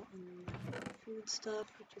 and food stuff,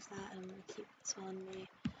 which is that, and I'm gonna keep this on me.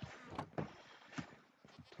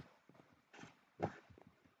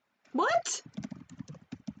 What?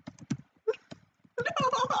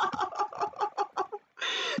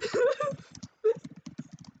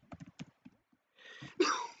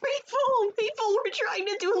 Maple, we're trying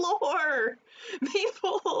to do lore.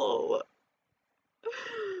 Maple.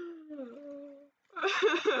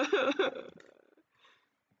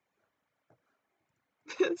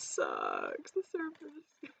 This sucks. The surface.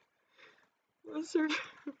 The surface.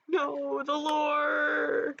 No, the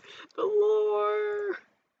lore. The lore.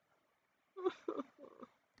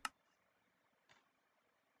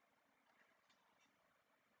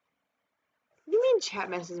 You mean chat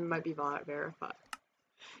messages might be bot verified?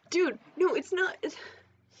 Dude, no, it's not.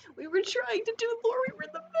 We were trying to do lore. We were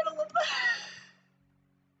in the middle of that.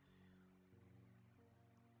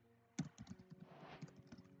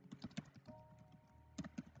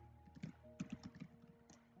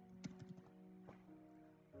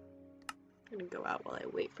 I'm gonna go out while I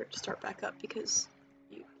wait for it to start back up because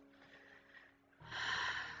you.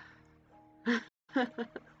 I'm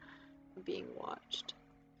being watched.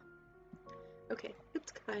 Okay,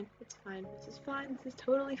 it's fine. It's fine. This is fine. This is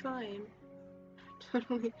totally fine.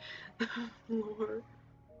 Totally. Lore.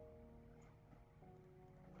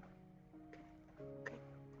 Okay.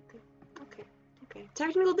 Okay. Okay. Okay.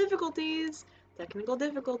 Technical difficulties. Technical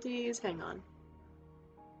difficulties. Hang on.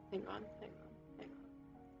 Hang on. Hang on. Hang on.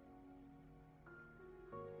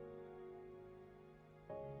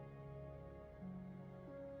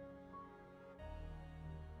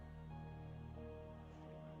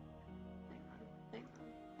 Hang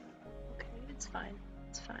on. Okay, it's fine.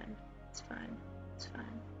 It's fine. It's fine. It's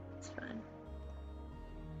fine. It's fine.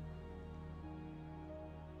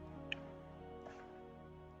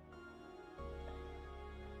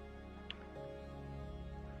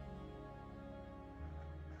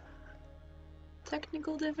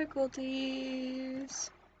 Technical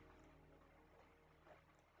difficulties.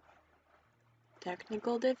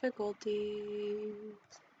 Technical difficulties.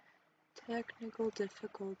 Technical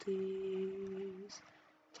difficulties.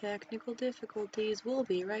 Technical difficulties. We'll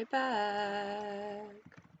be right back.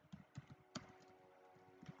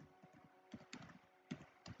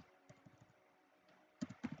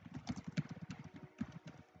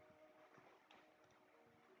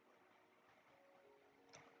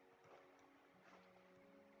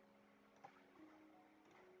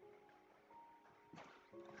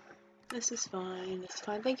 This is fine. This is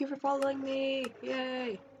fine. Thank you for following me.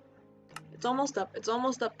 Yay. It's almost up. It's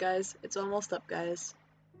almost up, guys. It's almost up, guys.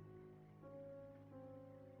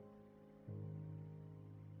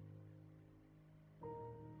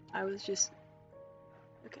 I was just...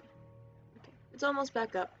 Okay. Okay. It's almost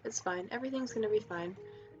back up. It's fine. Everything's gonna be fine.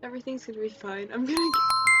 Everything's gonna be fine. I'm gonna...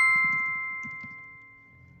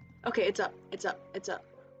 Okay, it's up. It's up. It's up.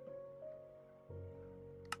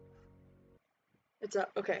 It's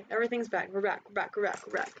up. Okay, everything's back. We're back. We're back. We're back.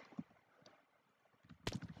 We're back.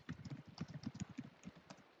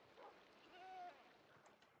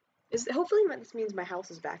 Hopefully this means my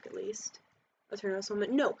house is back at least. I'll turn off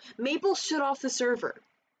someone. No, Maple shut off the server.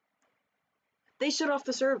 They shut off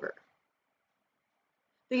the server.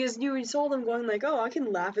 Because you saw them going like, oh, I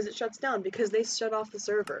can laugh as it shuts down because they shut off the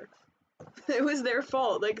server. It was their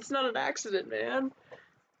fault. Like, it's not an accident, man.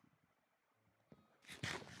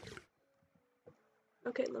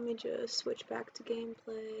 Okay, let me just switch back to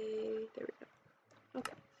gameplay. There we go.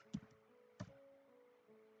 Okay.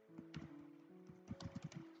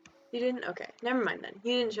 You didn't? Okay. Never mind then.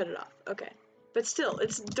 You didn't shut it off. Okay. But still,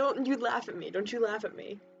 don't you laugh at me. Don't you laugh at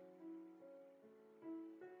me.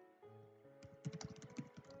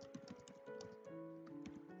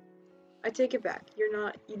 I take it back.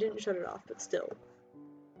 You didn't shut it off, but still.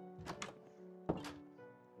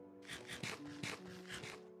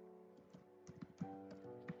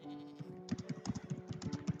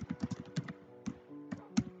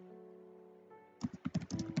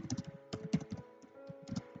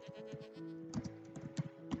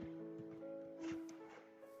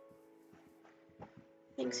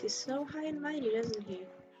 Thinks he's so high and mighty, doesn't he?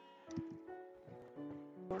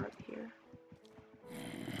 More up here.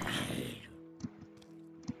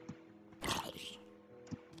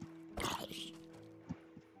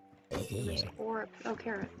 There's ore up. Oh,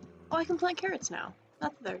 carrot. Oh, I can plant carrots now.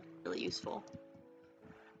 Not that they're really useful.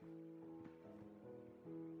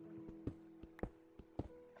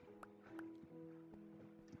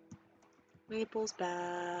 Maple's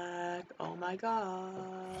back. Oh my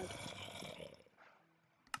god.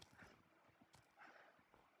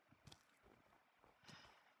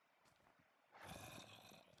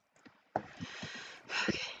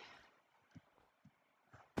 Okay.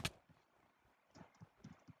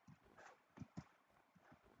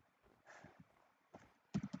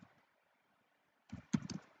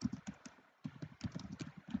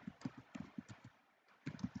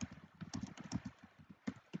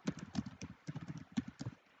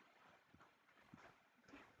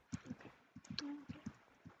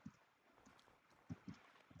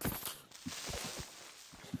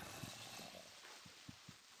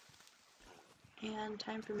 And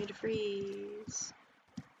time for me to freeze.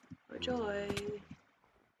 Oh joy. I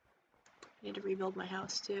need to rebuild my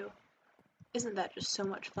house too. Isn't that just so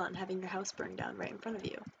much fun, having your house burn down right in front of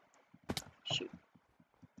you? Shoot.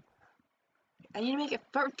 I need to make it,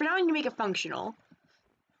 for now I need to make it functional.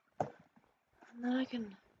 And then I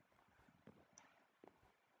can...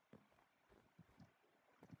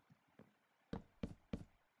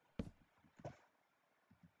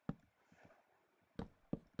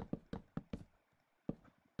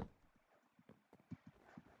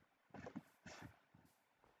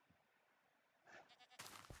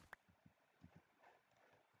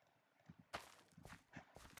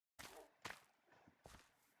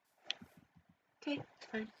 Okay, it's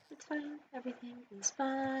fine. It's fine. Everything is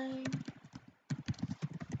fine.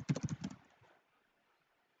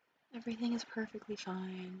 Everything is perfectly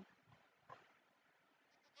fine.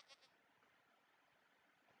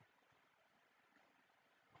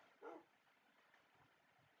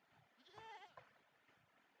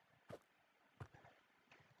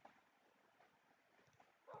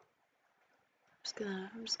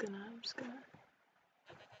 I'm just gonna. Okay.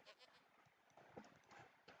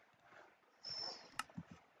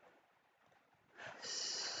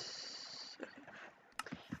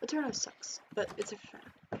 Eterno sucks, but it's a friend.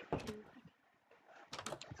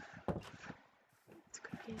 It's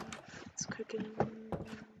cooking. It's cooking.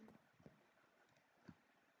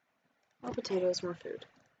 More potatoes, more food.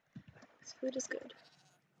 This food is good.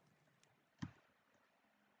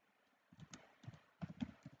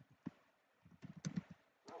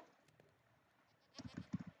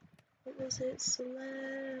 What was it?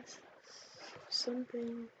 Celeste.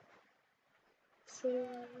 Something.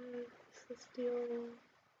 Celestial.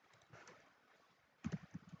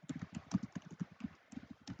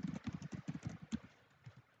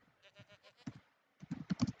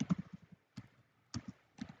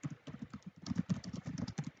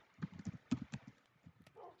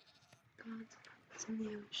 God's purpose in the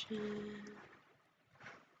ocean.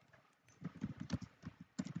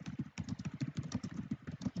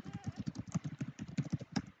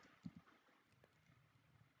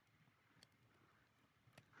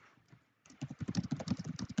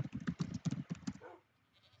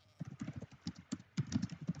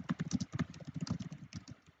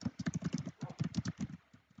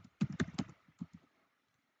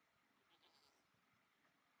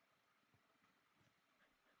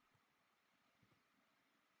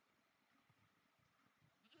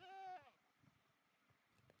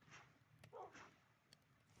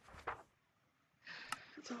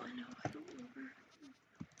 That's all I know. I don't remember.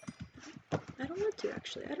 I don't want to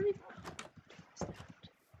actually. I don't even. Oh,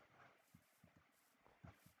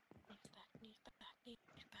 Need it back, need it back, need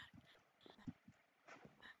it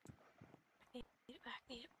back, need it back,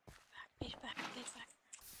 need it back, need it back.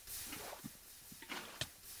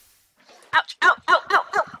 Ouch! Ow! Ow! Ow!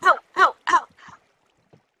 Ow! Ow! Ow! Ow!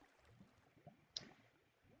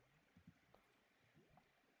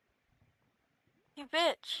 You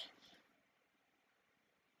bitch!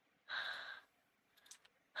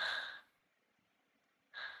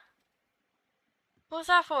 What was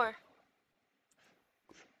that for?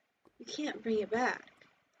 you can't bring it back.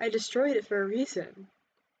 I destroyed it for a reason.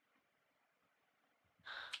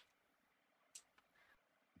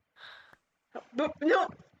 Oh, no!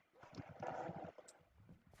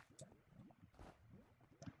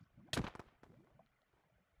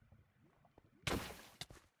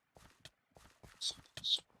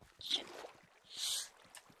 Shit.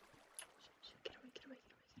 Get away, get away,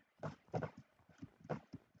 get away.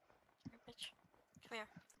 Here, bitch. Come here.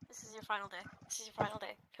 This is your final day. This is your final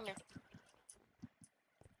day. Come here.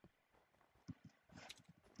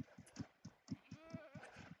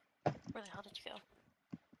 Where the hell did you go?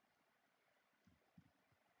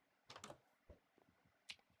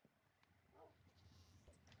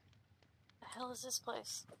 The hell is this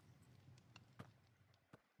place?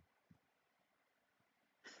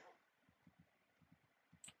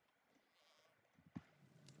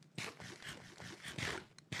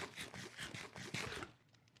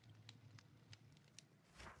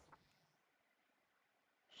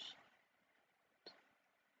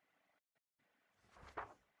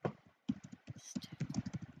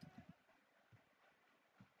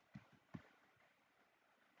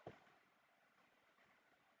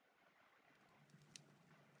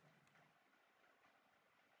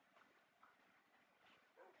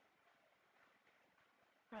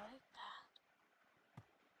 Right?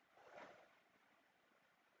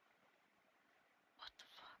 What the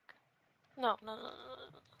fuck? No, no, no,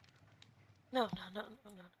 no, no, no, no,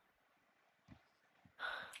 no, no.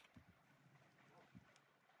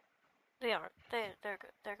 They aren't. They're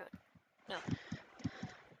good. They're good. No.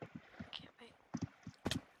 Can't be.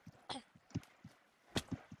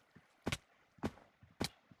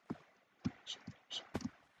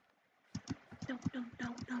 No, no, no,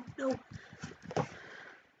 no, no.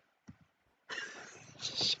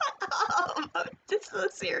 Shut up! This is a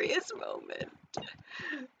serious moment.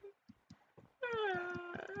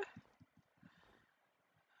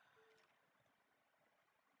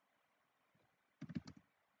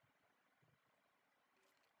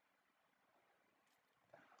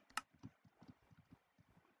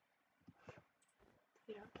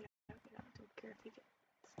 Get out, get out, get out. Don't care if you get.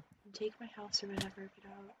 Take my house or whatever, get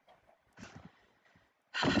out.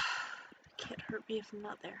 Can't hurt me if I'm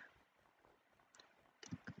not there.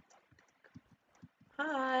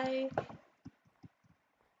 Hi!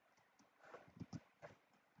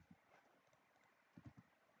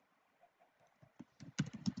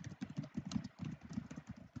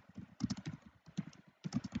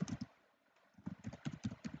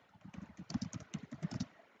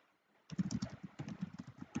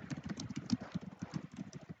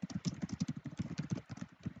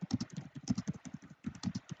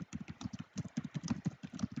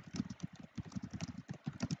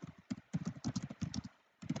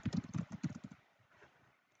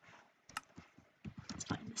 It's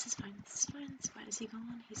fine, this is fine, this is fine, this is fine. Is he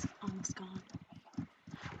gone? He's almost gone. Oh,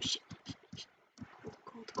 shit, shit, shit.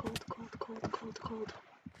 Cold, cold, cold, cold, cold, cold.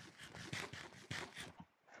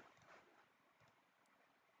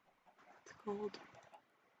 It's cold.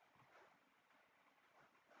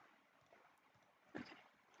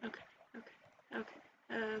 Okay, okay, okay,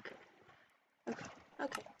 okay, okay.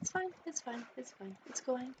 It's fine, it's fine, it's fine. It's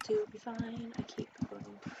going to be fine. I keep going.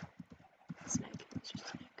 Snake. It's just a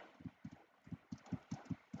snake.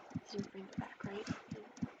 He didn't bring it back, right?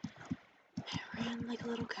 I ran like a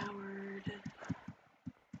little coward.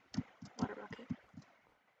 Water bucket.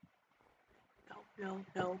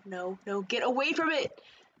 No. Get away from it!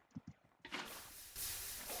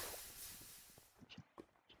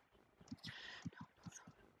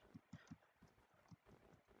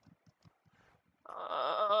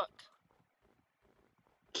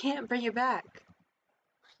 Can't bring it back.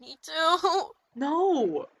 I need to.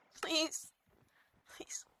 No! Please.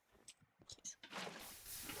 Please. Please.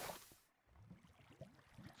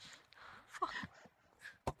 Fuck.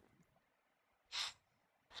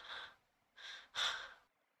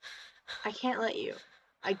 I can't let you.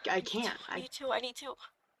 I can't. I need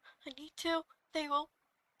to. They will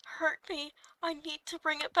hurt me. I need to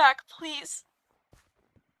bring it back, please.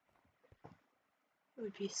 It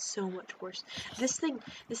would be so much worse. This thing,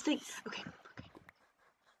 okay.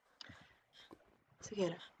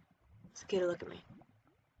 Cicada, look at me.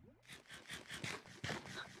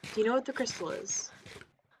 Do you know what the crystal is?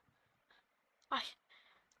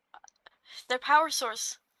 Their power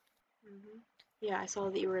source. Yeah, I saw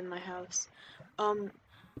that you were in my house.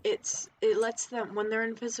 It lets them, when they're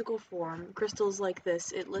in physical form, crystals like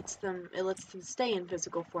this, it lets them stay in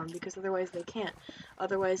physical form, because otherwise they can't.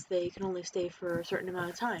 Otherwise they can only stay for a certain amount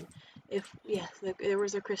of time. There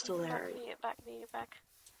was a crystal there. Need it back.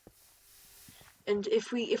 And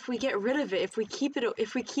if we get rid of it, if we keep it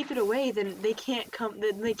away, then they can't come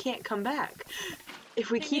back. If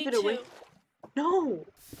we keep it away, no.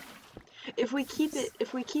 If we keep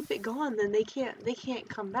it gone, then they can't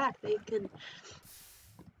come back.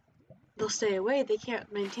 They'll stay away. They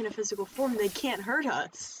can't maintain a physical form. They can't hurt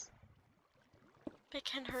us. They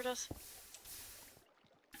can hurt us.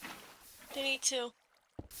 They need to.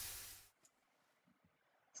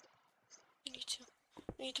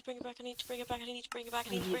 I need to bring it back. I need to bring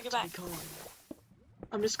it back.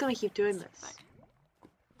 I'm just gonna keep doing this. It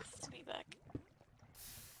needs to be back.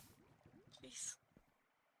 Please.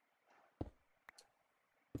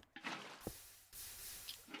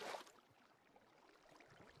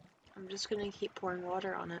 I'm just gonna keep pouring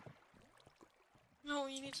water on it. No,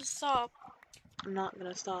 you need to stop. I'm not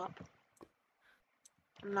gonna stop.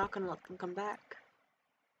 I'm not gonna let them come back.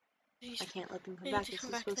 I can't let them come back.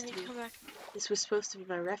 This was supposed to be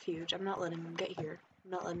my refuge. I'm not letting them get here. I'm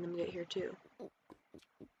not letting them get here too.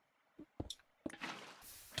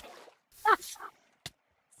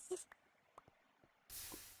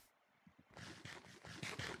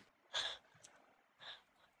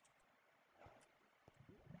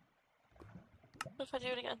 What if I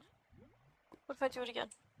do it again?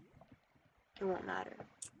 It won't matter.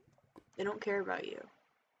 They don't care about you.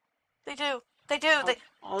 They do.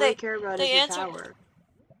 All they care about is your power.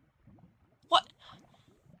 What?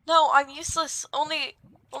 No, I'm useless. Only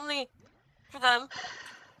for them.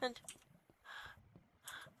 And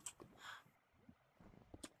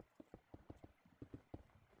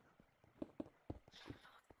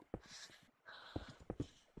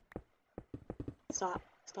Stop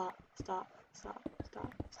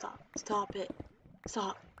it.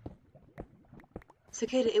 Stop.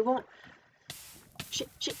 Cicada, it won't. Shit.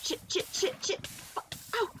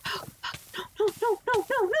 Ow. No.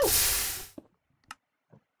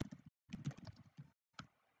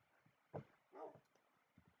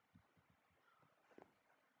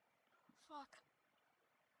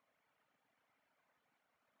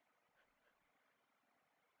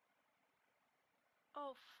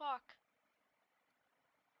 fuck.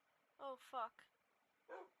 Oh fuck.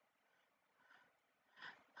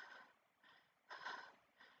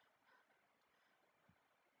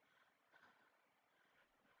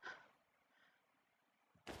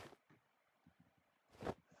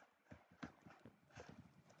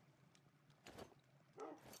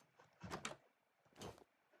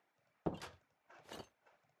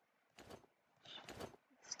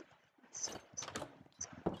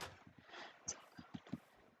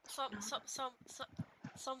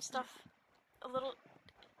 Some stuff, a little.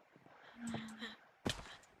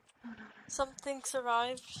 Something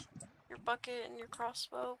survived your bucket and your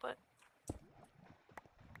crossbow, but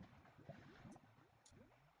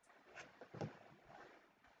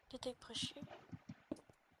did they push you?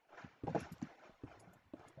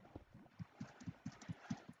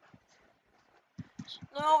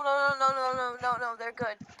 No, they're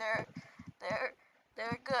good. They're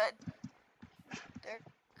good. They're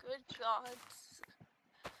good gods.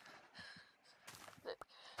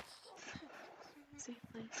 Safe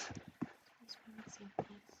place.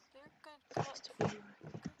 They're good gods.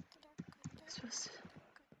 Supposed to.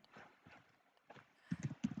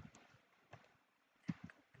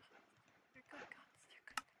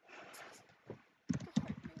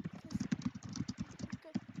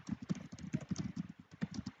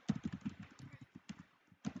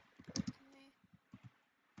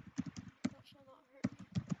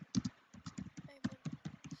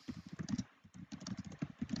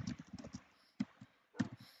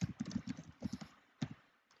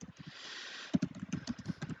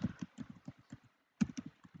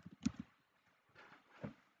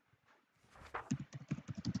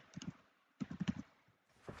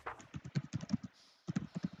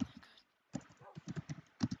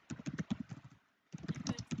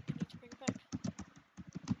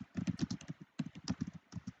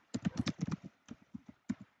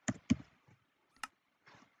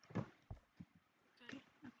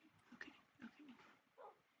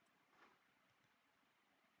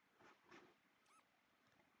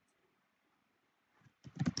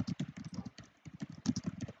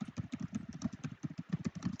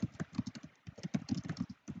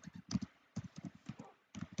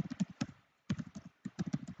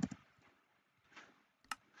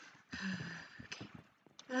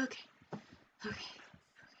 Okay. Okay.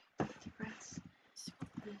 Deep breaths.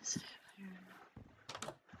 This iron.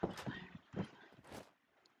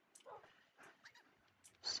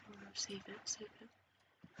 So save it.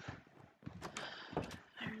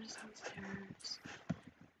 Iron is downstairs.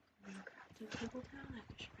 I'm gonna crafting table down. I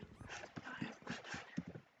should bring the crafting. I have one down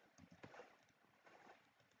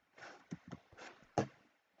there.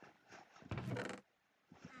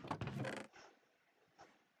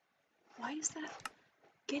 Why is that?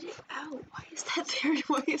 Get it out. Why is that there?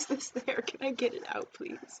 Why is this there? Can I get it out,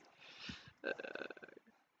 please?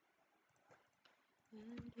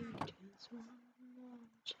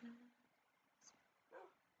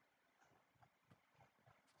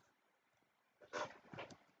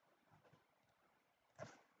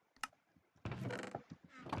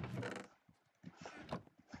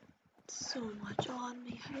 So much on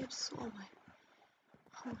me. I have all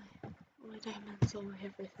my diamonds, all my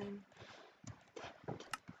everything.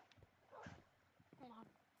 Come on.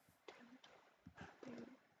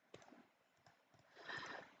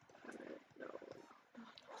 No.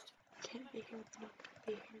 Can't be here. It's not gonna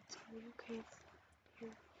be here. It's gonna be okay.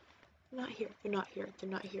 Here. They're not here. They're not here. They're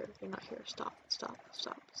not here. They're not here. Stop. Stop.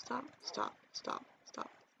 Stop. Stop. Stop. Stop. Stop.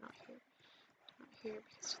 They're not here. They're not here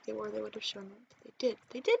because if they were, they would have shown them. They did.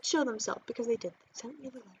 They did show themselves because they did. They sent me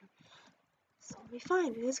the letter. It's gonna be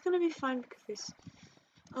fine. It is gonna be fine because there's.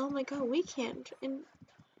 Oh my god, we can't. No.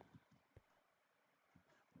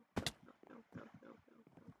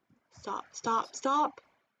 Stop. Stop. Stop.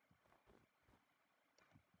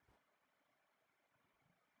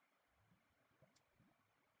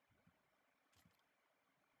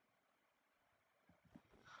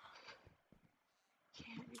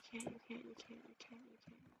 You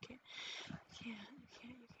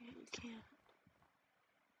can't.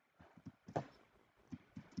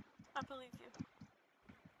 I believe you.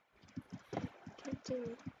 Can't do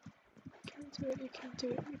it. You can't do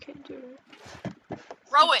it. You can't do it.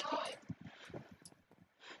 Rowan!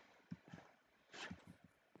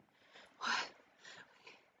 What?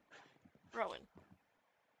 Rowan.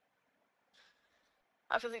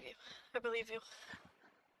 I believe you. I believe you.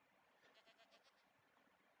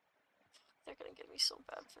 They're gonna get me so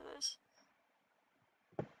bad for this.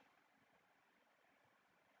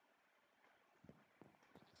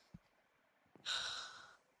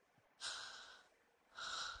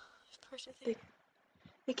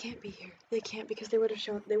 They can't be here. They can't because they would have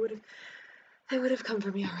shown. They would have come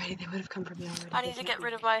for me already. I need to get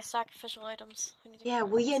rid of my sacrificial items. Yeah.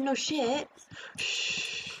 Well, yeah. No shit.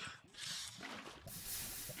 Shh.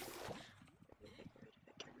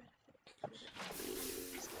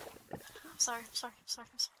 I'm sorry.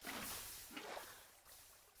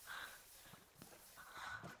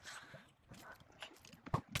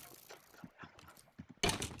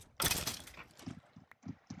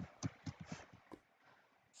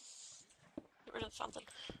 Get rid of the fountain.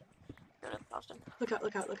 Look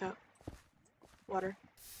out. Water.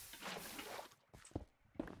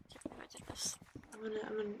 I did this. I'm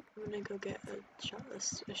gonna go get a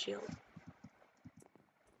shield.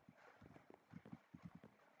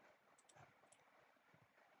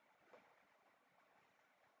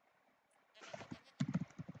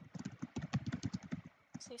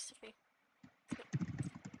 This needs to be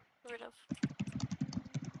rid of.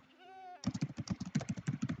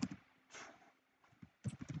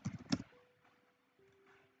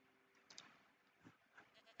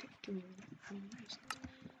 Give me a minute.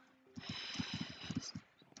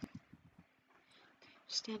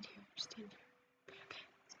 Stand here. Be okay.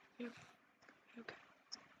 Be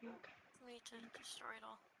okay. We need to destroy it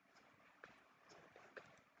all.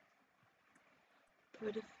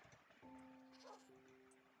 What if...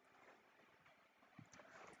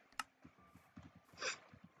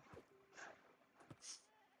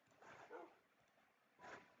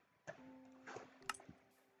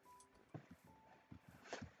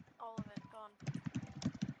 All of it gone.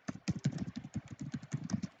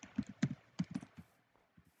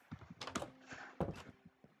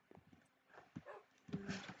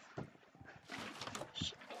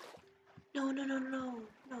 No.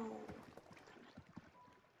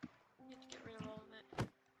 You need to get rid of all of it.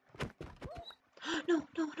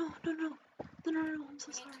 No, I'm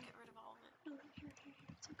so sorry. You need to get rid of all of it. No, here,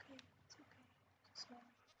 it's okay. Sorry.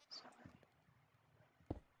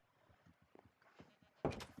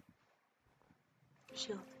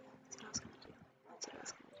 Shield. That's what I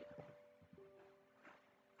was gonna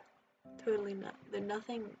do. Totally not. There's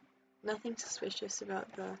nothing suspicious about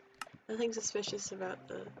the... Nothing suspicious about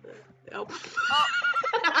the album. Oh!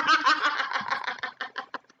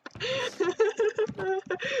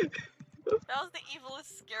 That was the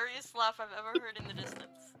evilest, scariest laugh I've ever heard in the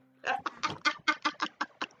distance.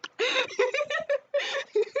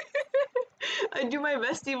 I do my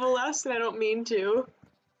best evil laughs and I don't mean to.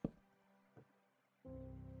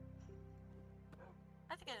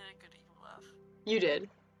 I think I did a good evil laugh. You did.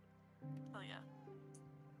 Oh yeah.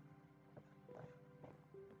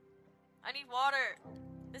 I need water!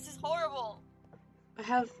 This is horrible! I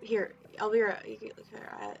have, here, I'll be right, here,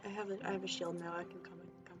 I have a shield now, I can come.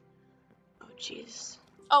 Oh jeez.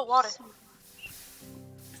 Oh, water. So much.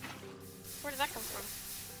 Where did that come from?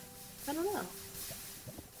 I don't know.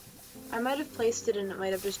 I might have placed it and it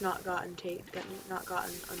might have just not gotten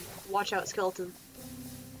watch out, skeleton.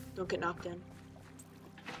 Don't get knocked in.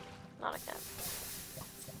 Not again.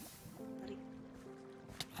 Buddy.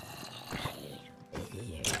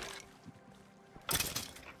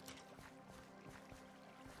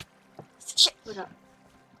 Shit! Look up.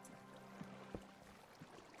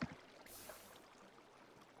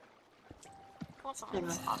 What's on Hang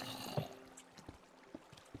this on. water?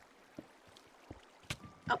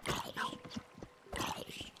 Oh, no.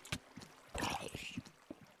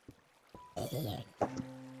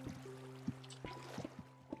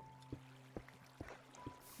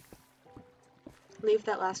 Leave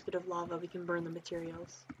that last bit of lava, we can burn the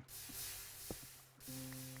materials.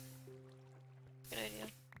 Good idea.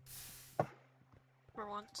 For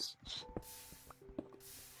once.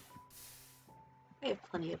 I have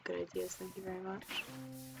plenty of good ideas, thank you very much.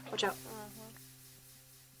 Watch out.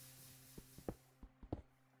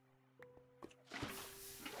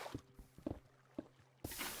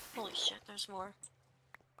 Holy shit, there's more.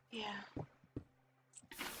 Yeah.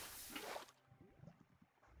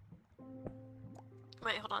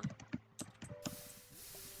 Wait, hold on.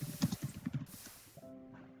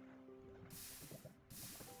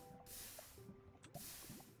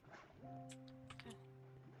 Okay.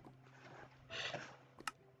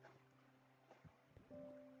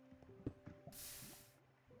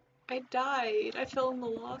 I died. I fell in the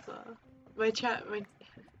lava. My chat, the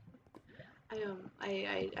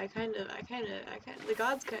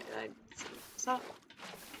gods stop.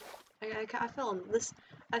 I fell in this.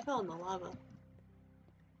 I fell in the lava.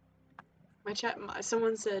 My chat,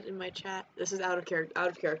 someone said in my chat, this is out of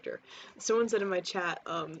character. Someone said in my chat,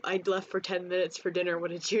 I left for 10 minutes for dinner. What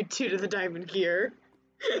did you do to the diamond gear?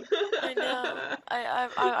 I know.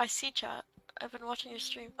 I see chat. I've been watching your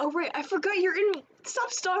stream. Oh right, I forgot you're in.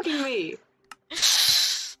 Stop stalking me.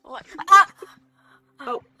 What? Ah!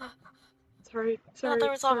 Oh. Sorry. I thought there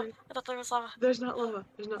was lava. I thought there was lava. There's not lava.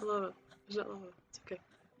 There's not lava. There's not lava. It's okay.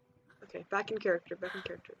 Okay, back in character. Back in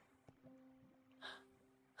character.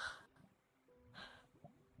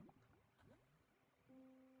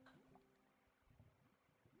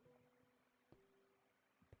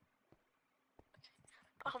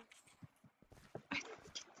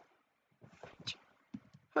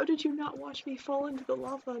 How did you not watch me fall into the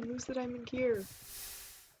lava and lose the diamond gear?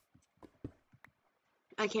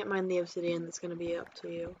 I can't mine the obsidian. That's gonna be up to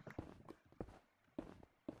you.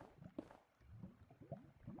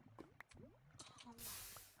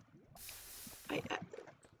 I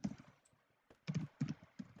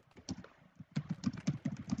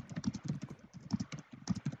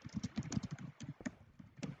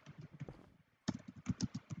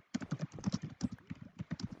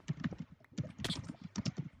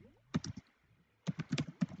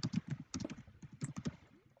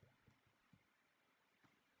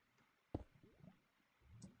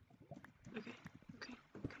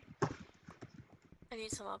I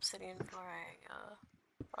need some obsidian for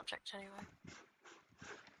a project anyway.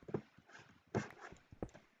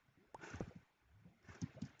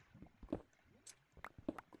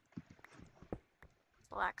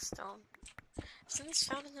 Blackstone. Isn't this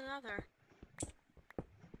found in the nether?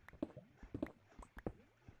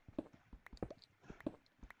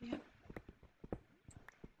 Yeah.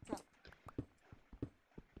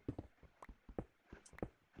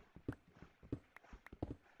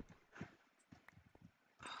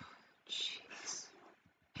 Jeez.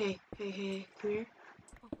 Hey, come here.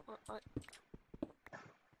 What?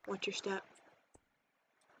 Watch your step.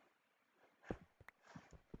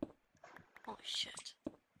 Holy shit.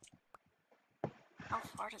 How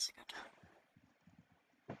far does it go down?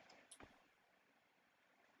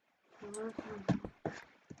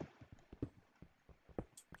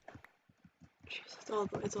 Jeez,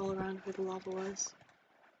 it's all around where the lava was.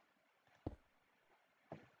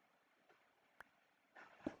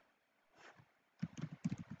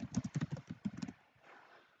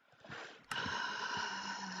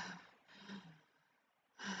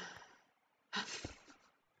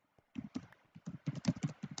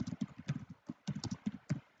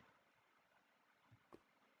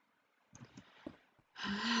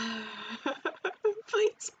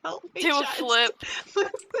 Help me, Do a chat. flip.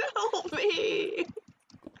 Help me.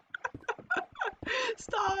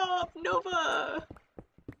 Stop, Nova.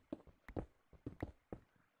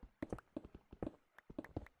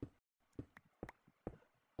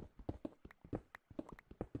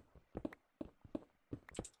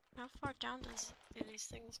 How far down do these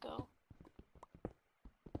things go?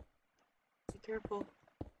 Be careful.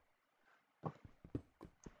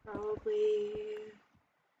 Probably,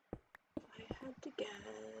 if I had to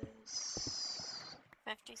guess,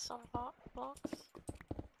 50 some blocks?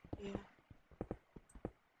 yeah.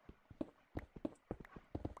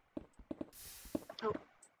 Oh,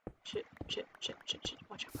 shit.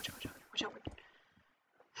 Watch out.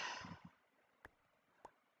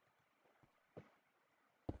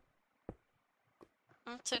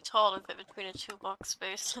 I'm too tall to fit between a 2-block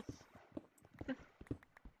space.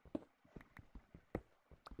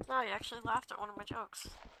 Oh, you actually laughed at one of my jokes.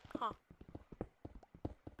 Huh.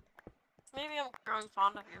 Maybe I'm growing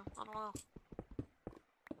fond of you. I don't know.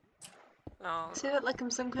 No. Say that like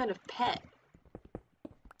I'm some kind of pet.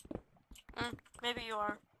 Maybe you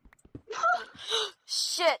are.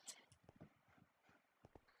 Shit!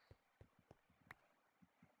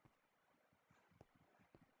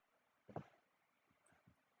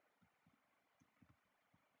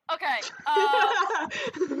 Okay, okay,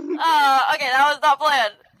 that was not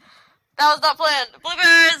planned.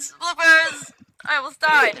 Bloopers! I almost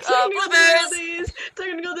died. Bloopers!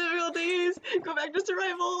 Technical difficulties! Go back to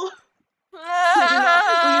survival!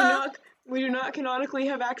 Ah! We do not canonically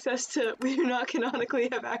have access to to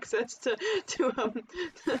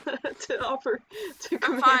offer to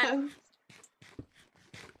commands. Fine.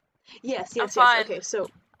 Yes. Fine. Okay, so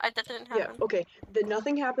That didn't happen. yeah, okay.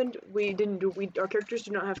 Nothing happened. Our characters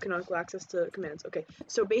do not have canonical access to commands. Okay,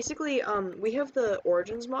 so basically, we have the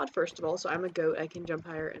origins mod first of all. So I'm a goat. I can jump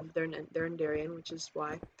higher, and they're in Darien, which is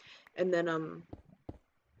why. And then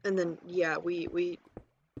yeah, we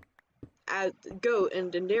as goat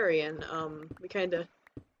and in Darien, we kind of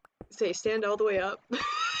say stand all the way up. I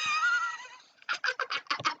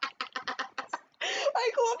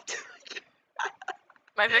go up to.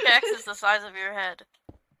 My pickaxe is the size of your head.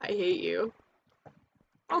 I hate you.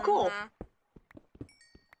 Oh, cool.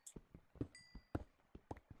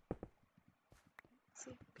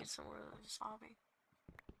 Get somewhere to the zombie.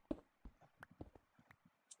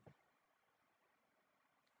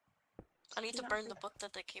 I need to burn the book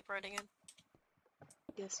that they keep writing in.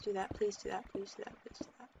 Yes, do that. Please do that.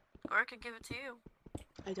 Or I could give it to you.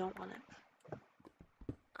 I don't want it.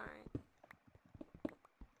 Alright.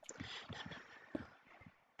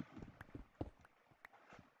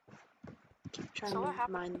 Keep trying So what to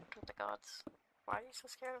happened mine. with the gods? Why are you so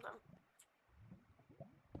scared of them?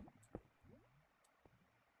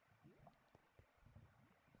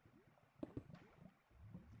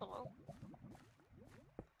 Hello?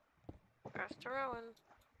 Earth to ruin.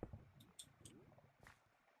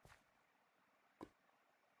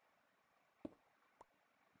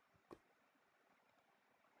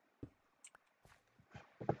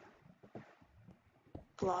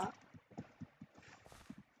 Plot.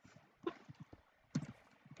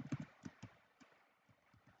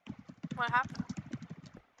 What happened?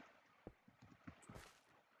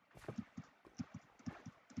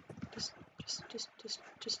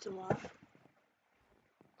 Just a lot.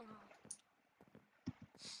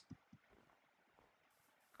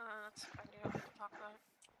 That's fine. You don't have to talk about it.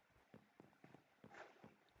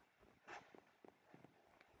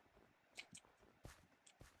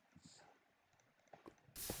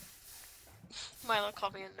 Milo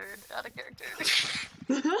called me a nerd out of character.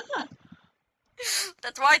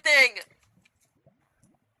 That's my thing!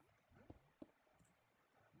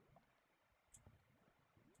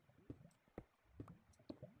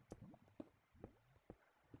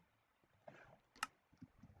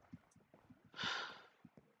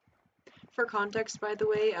 For context, by the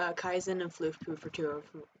way, Kaizen and Floofpoo for two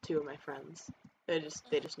of my friends. They just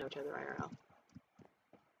know each other IRL.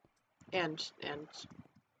 And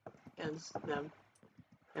them.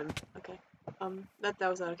 Him. Okay. That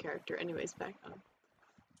was out of character. Anyways, back on.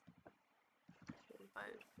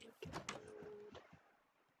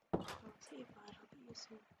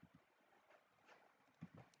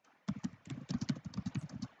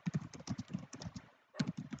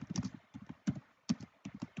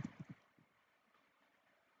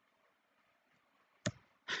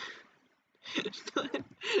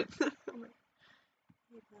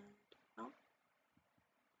 Oh.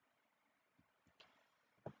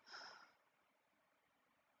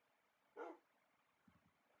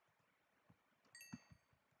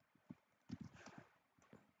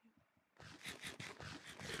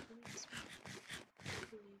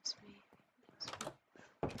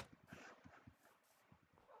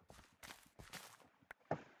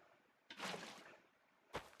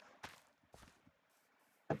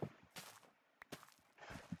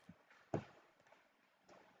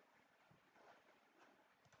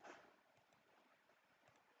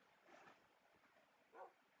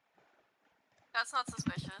 That's not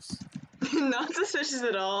suspicious. Not suspicious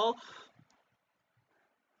at all.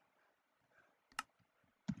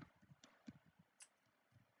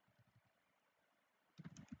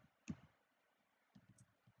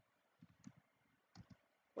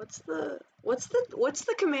 What's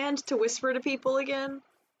the command to whisper to people again?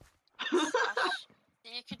 Slash.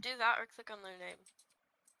 You could do that or click on their name.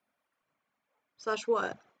 Slash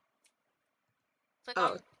what? Click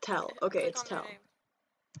Oh, on, tell. Okay, click it's on their tell. name.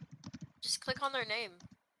 Just click on their name.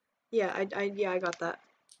 Yeah, I got that.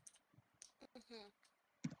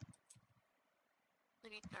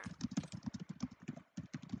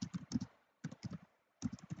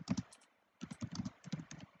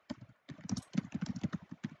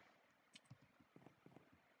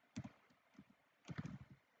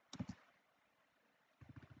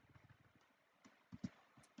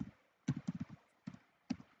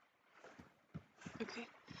 Okay.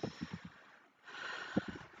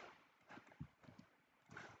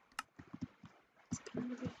 It's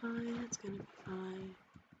gonna be fine, it's gonna be fine.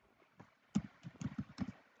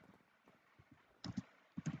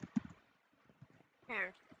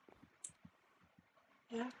 Here.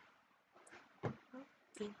 Yeah. Oh,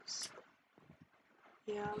 thanks.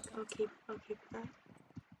 Yeah, I'll keep that.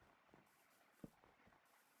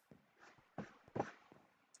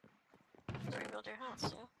 Rebuild your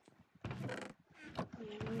house, yeah?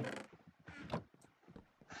 Yeah.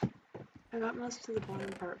 I got most of the bottom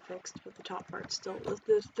part fixed, but the top part's still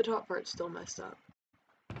the top part's still messed up.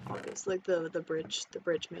 Obviously, like the bridge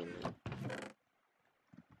mainly.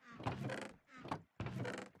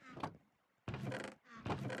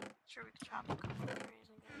 Sure, we could chop a couple of trees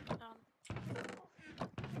and get it done.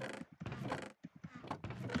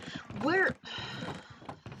 Where?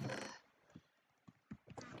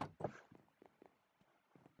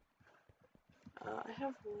 I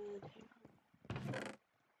have wood. Hang on.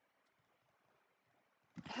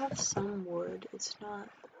 I have some wood. It's not.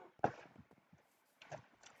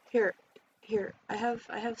 Here. I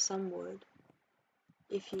have some wood.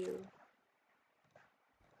 If you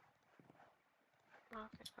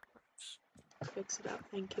fix it up,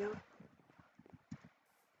 thank you.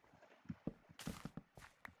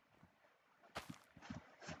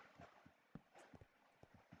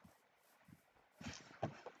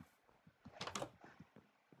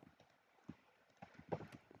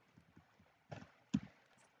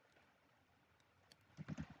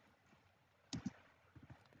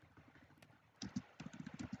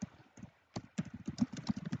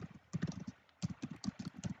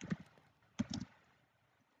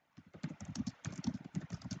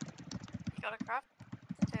 You got a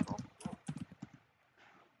crafting table.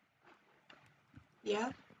 Yeah.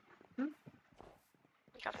 You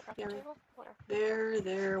got a crafting table? Where?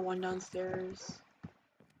 There, one downstairs.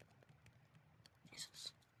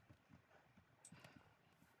 Jesus.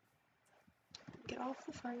 Get off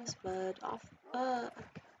the furnace, bud. Off.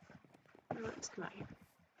 Just come out here.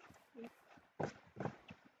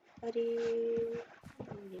 Buddy. I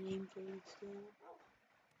need a name for you still.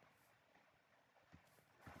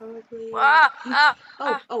 Probably.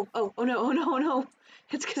 Oh no.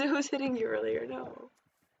 It's because I was hitting you earlier. No.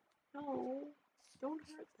 Don't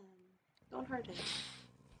hurt them. Don't hurt him.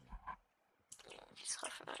 He's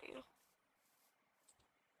laughing at you.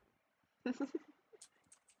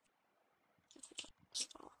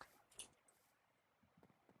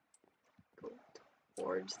 Go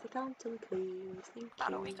towards the fountain, please. Thank you.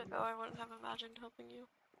 About a week ago, I wouldn't have imagined helping you.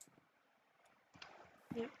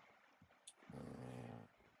 Yep.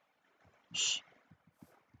 Shh.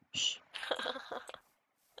 Shh.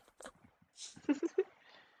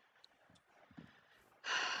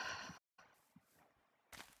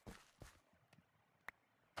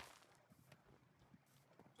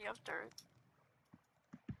 You have dirt.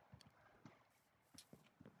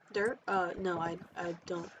 Dirt? No, I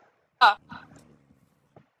don't. Ah.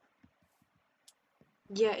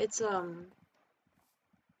 Yeah, it's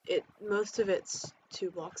most of it's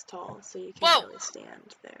 2 blocks tall, so you can't really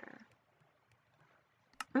stand there.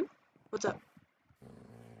 What's up?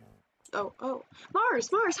 Oh, Mars,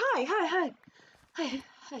 hi. I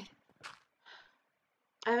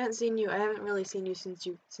haven't really seen you since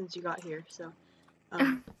you got here, so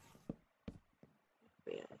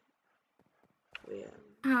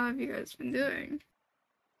How have you guys been doing?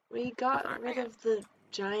 We got rid of the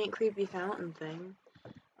giant creepy fountain thing.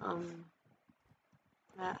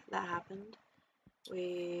 That happened.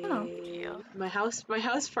 My house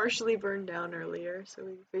partially burned down earlier, so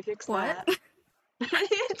we fixed that.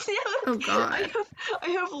 Oh god. I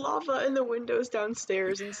have lava in the windows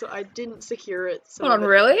downstairs, and so I didn't secure it. So Hold on,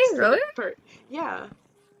 really? Yeah.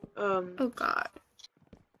 Oh god.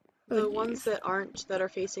 The ones that aren't, that are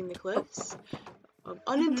facing the cliffs.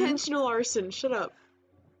 Unintentional arson, shut up.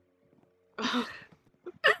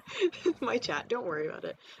 My chat, don't worry about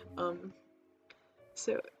it.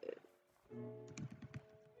 So...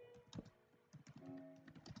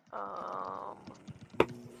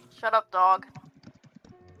 Shut up, dog.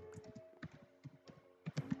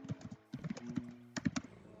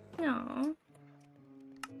 No.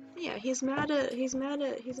 Yeah, he's mad at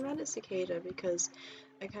Cicada because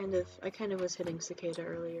I kind of was hitting Cicada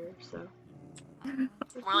earlier, so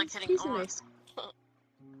More like hitting he's a on. nice.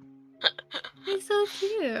 He's so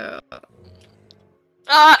cute.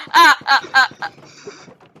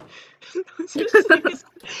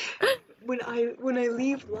 When I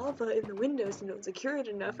leave lava in the windows and don't secure it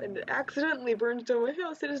enough and it accidentally burns down my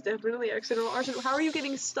house, it is definitely accidental arson. How are you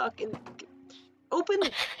getting stuck in? Open.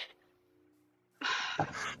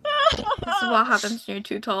 This is what happens when you're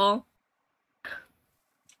too tall.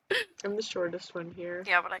 I'm the shortest one here.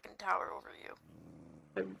 Yeah, but I can tower over you.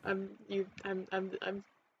 I'm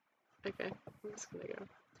okay. I'm just gonna go.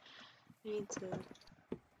 I need to.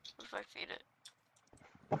 What if I feed it?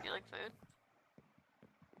 You like food?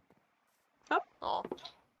 Up. Oh.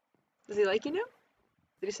 Does he like you now?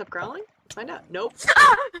 Did he stop growling? Find out. Nope.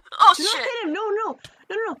 Oh Do shit! not hit him!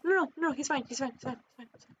 No! He's fine. He's fine. It's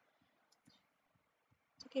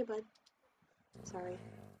okay, bud. Sorry.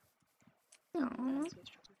 Aww.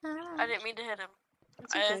 I didn't mean to hit him.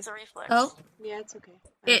 It's okay. It's a reflex. Oh, Yeah, it's okay.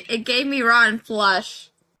 it gave me rotten flesh.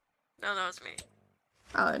 No, that was me.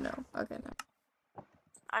 Oh no. Okay, no.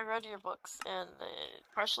 I read your books and it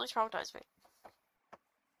partially traumatized me.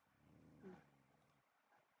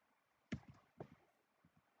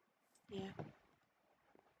 Yeah.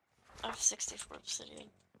 I have 64 obsidian.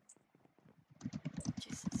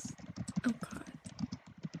 Jesus. Oh god.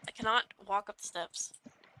 I cannot walk up the steps.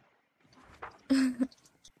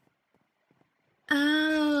 Oh.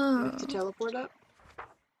 You have to teleport up?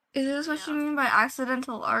 Is this what you mean by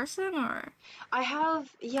accidental arson, or? I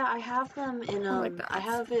have them in like that. I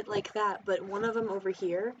have it like that, but one of them over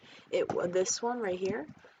here, this one right here,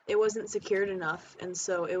 it wasn't secured enough, and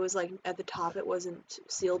so it was like at the top it wasn't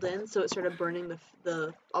sealed in, so it started burning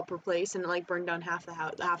the upper place, and it like burned down half the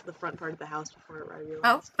house, half the front part of the house before I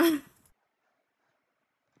realized. Oh.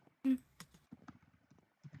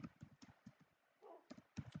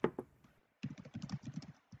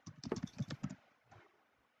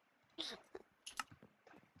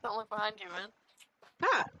 Don't look behind you, man.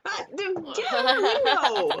 Dude, get out of my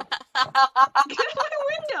window! Get out of my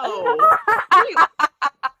window!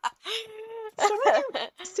 Stop with your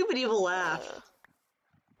stupid evil laugh.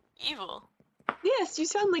 Evil? Yes, you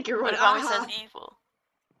sound like you're What going, if I said evil?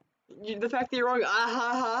 The fact that you're wrong, ah ha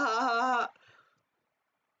ha ha ha.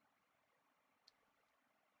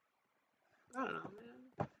 I don't know,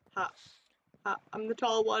 man. Ha. I'm the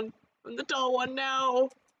tall one. I'm the tall one now.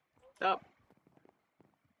 Stop.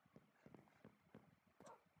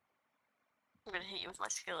 I'm gonna hit you with my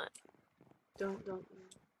skillet. Don't. Can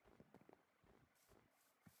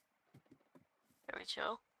we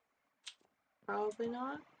chill? Probably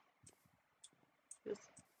not. Just...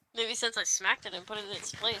 Maybe since I smacked it and put it in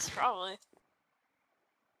its place, probably.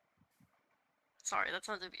 Sorry, that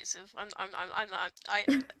sounds abusive. I'm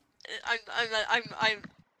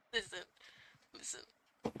listen.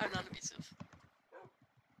 I'm not abusive.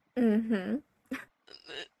 Mm-hmm.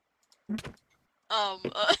 Oh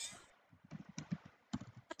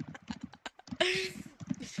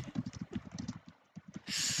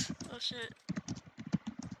shit.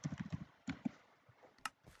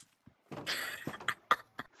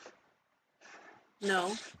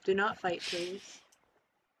 No, do not fight, please.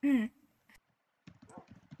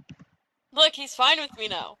 Look, he's fine with me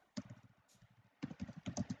now.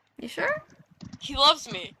 You sure? He loves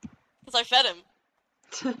me. Because I fed him.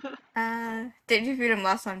 Did you feed him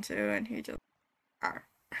last time too, and he just...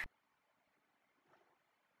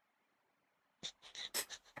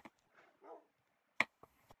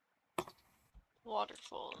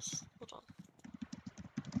 Waterfalls. Hold on.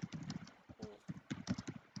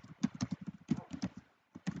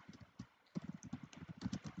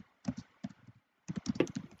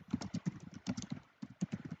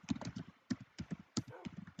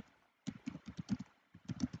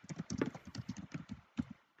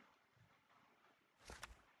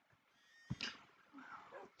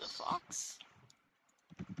 The fox?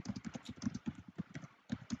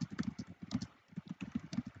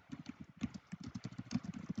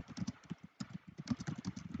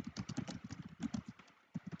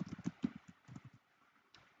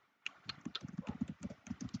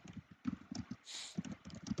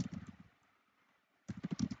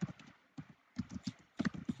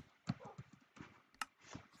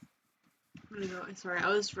 I'm gonna go. Sorry, I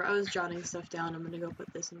was jotting stuff down. I'm gonna go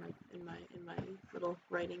put this in my little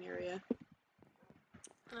writing area.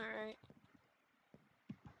 All right.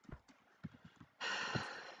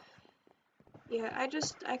 Yeah,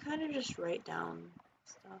 I kind of just write down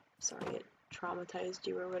stuff. Sorry, it traumatized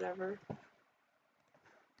you or whatever.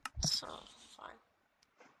 So fine.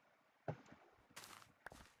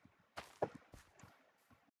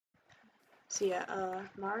 So yeah,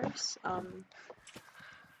 Mars,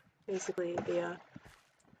 basically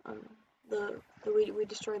we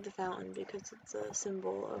destroyed the fountain because it's a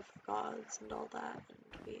symbol of gods and all that,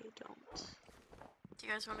 and we don't. Do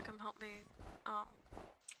you guys want to come help me,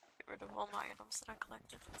 get rid of all my items that I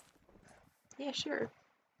collected? Yeah, sure.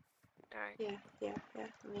 Alright. Yeah.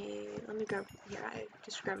 Let me grab here. I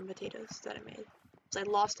just grabbed potatoes that I made. So I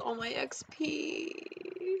lost all my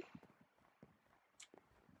XP.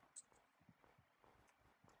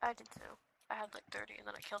 I did too. I had like 30 and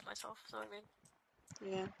then I killed myself, so I mean...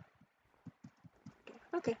 Yeah.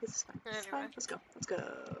 Okay, this is fine. This is Anyway. fine. Let's go. Let's go.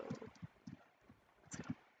 Let's go.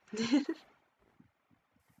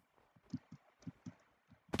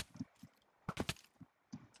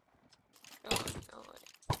 Go away.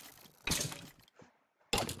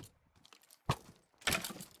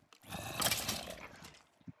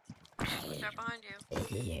 They're behind you.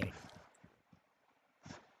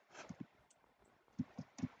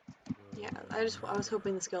 Yeah, I was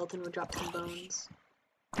hoping the skeleton would drop some bones.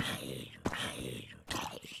 I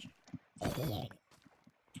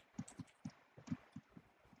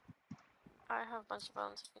have a bunch of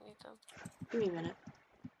bones if you need them. Give me a minute.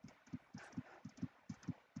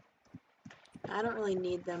 I don't really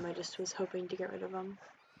need them, I just was hoping to get rid of them.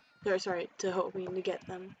 Sorry, hoping to get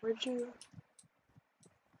them. Where'd you...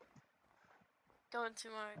 Go into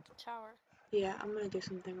my tower. Yeah, I'm gonna do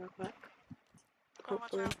something real quick. Oh,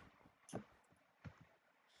 watch Hopefully. out.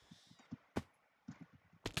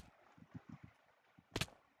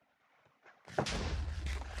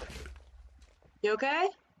 You okay?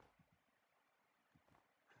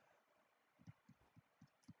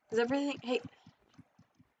 Is everything... Hey.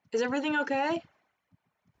 Is everything okay?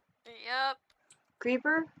 Yep.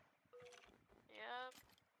 Creeper? Yep.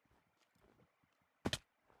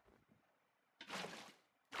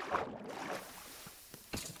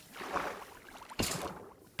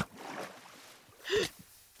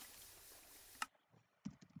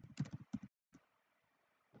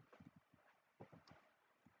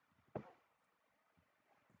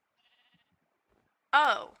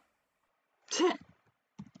 Oh.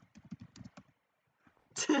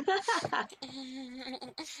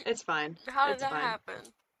 It's fine. How did It's that fine. happen?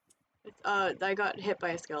 I got hit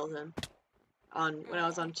by a skeleton when I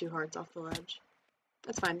was on 2 hearts off the ledge.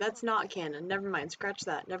 That's fine. That's not canon. Never mind. Scratch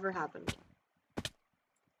that. Never happened.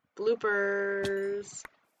 Bloopers.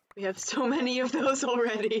 We have so many of those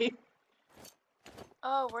already.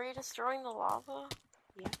 Oh, were you destroying the lava?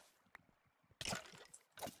 Yeah.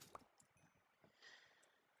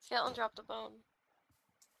 Skeleton dropped a bone.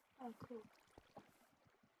 Oh, cool.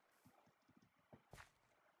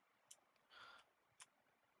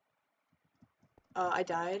 I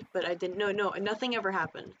died, but I didn't. No, nothing ever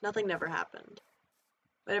happened. Nothing never happened.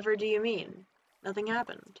 Whatever do you mean? Nothing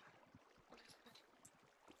happened.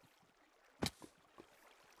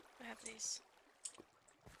 I have these.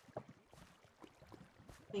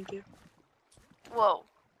 Thank you. Whoa.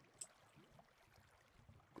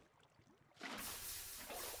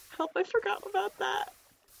 Help, I forgot about that.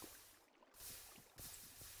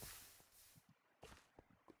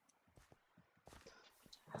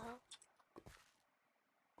 Huh?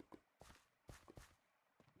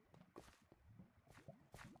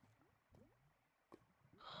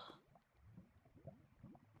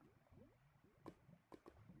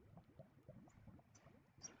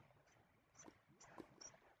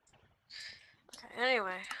 Okay,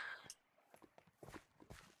 anyway.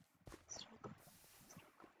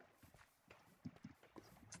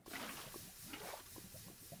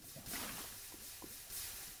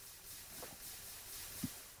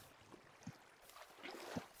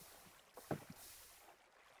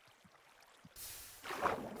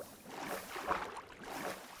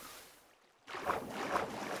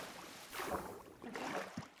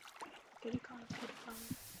 Get it gone, get it gone,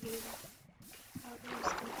 get it out of your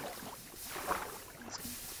skin. Let's go.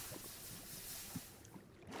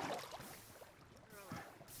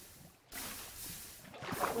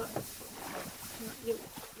 What?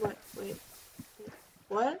 What? Wait.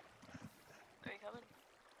 What? Are you coming?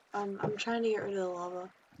 I'm trying to get rid of the lava.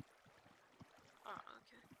 Oh,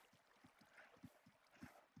 okay.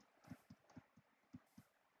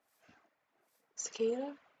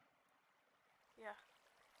 Cicada? Yeah.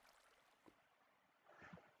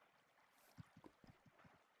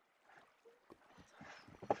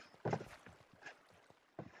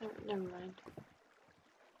 Never mind.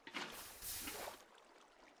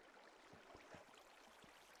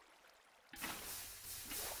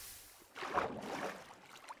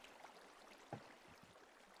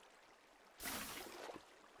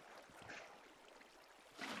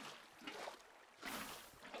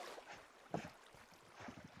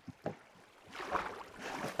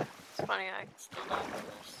 It's funny, I can still die from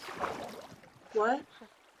this. What?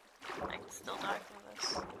 I can still die from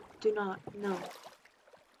this. Do not. No.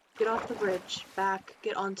 Get off the bridge. Back.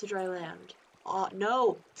 Get onto dry land.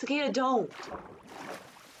 No! Cicada, don't!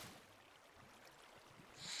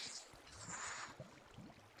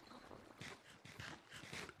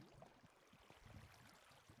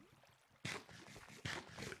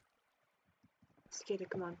 Cicada,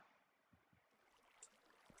 come on.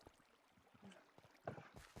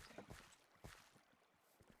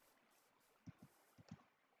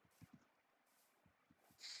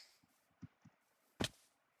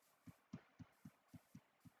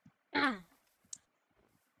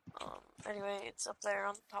 Anyway, it's up there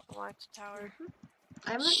on top of my tower.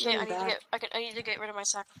 I haven't Shit, been back. I need to get rid of my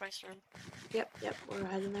sacrifice room. Yep, we're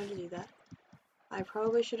heading there to do that. I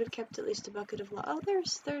probably should have kept at least a bucket of Oh,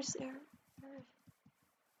 there's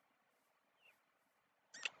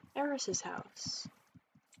Arris's house.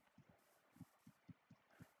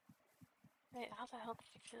 Wait, how the hell did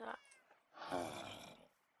you do that?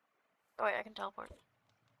 Oh wait, I can teleport.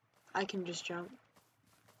 I can just jump.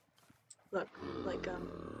 Look, like,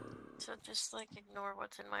 So just, like, ignore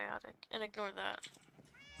what's in my attic, and ignore that.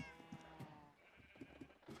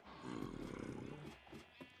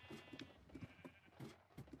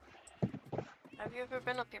 Have you ever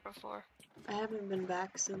been up here before? I haven't been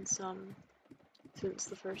back since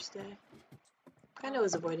the first day. Kinda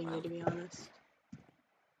was avoiding you, to be honest.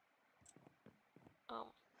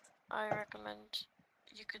 I recommend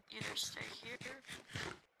you could either stay here,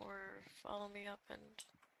 or follow me up and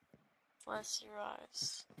bless your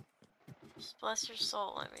eyes. Just bless your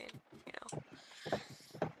soul, I mean, you know.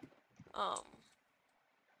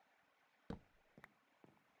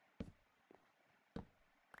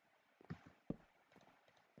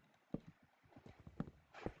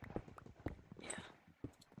 Yeah.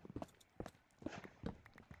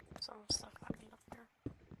 Some stuff happened up here.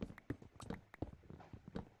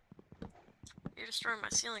 You're destroying my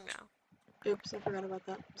ceiling now. Oops, I forgot about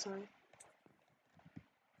that. I'm sorry.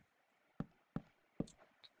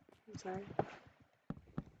 I'm sorry.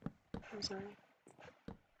 I'm sorry.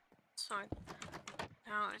 It's fine.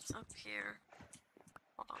 Now it's up here.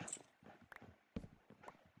 Hold on.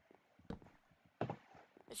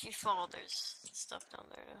 If you fall, there's stuff down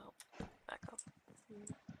there to help back up.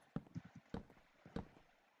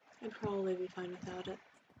 I'd probably be fine without it.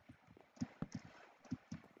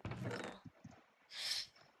 Okay.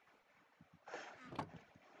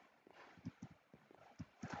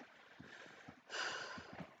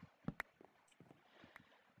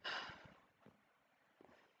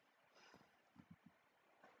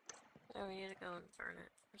 Oh, we need to go and burn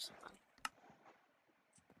it or something.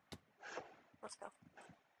 Let's go.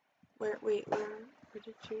 Where did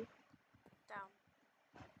you? Down.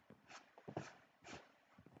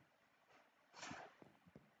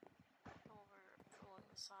 Over along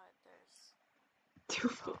the side, there's...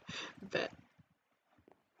 Oh. Bet.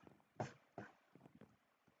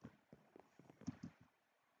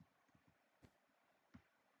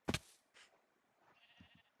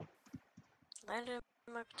 Landed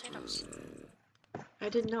in my potatoes. I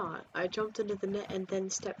did not. I jumped into the net and then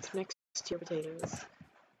stepped next to your potatoes.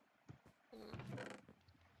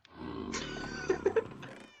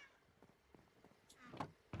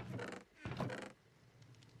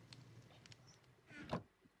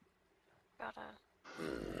 Gotta...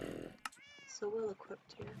 So well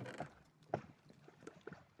equipped here.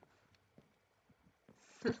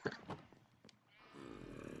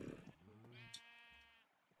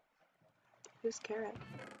 Who's Carrot?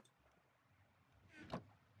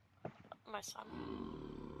 My son.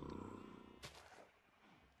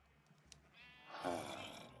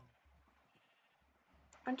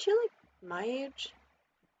 Aren't you like my age?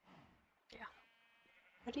 Yeah.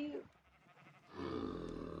 How do you?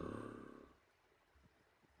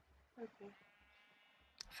 Okay.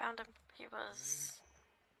 Found him. He was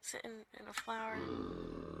sitting in a flower.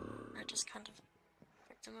 I just kind of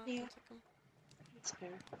picked him up Yeah. and took him. That's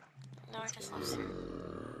fair. Now he just lives here.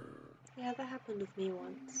 Yeah, that happened with me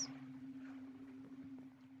once.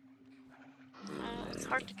 It's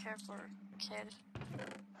hard to care for a kid.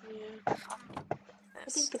 Yeah. I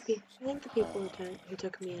think the people who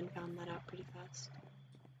took me in found that out pretty fast.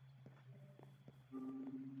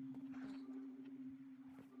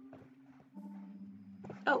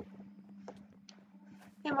 Oh.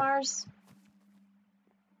 Hey, Mars.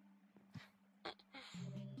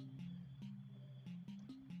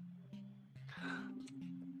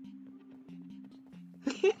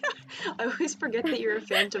 I always forget that you're a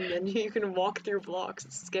phantom and you can walk through blocks.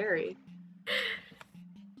 It's scary.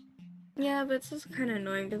 Yeah, but it's just kind of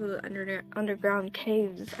annoying because of the underground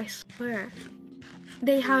caves, I swear.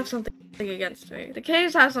 They have something against me. The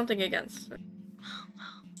caves have something against me.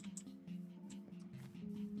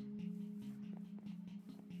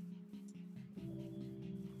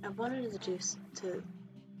 I wanted to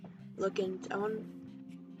look into.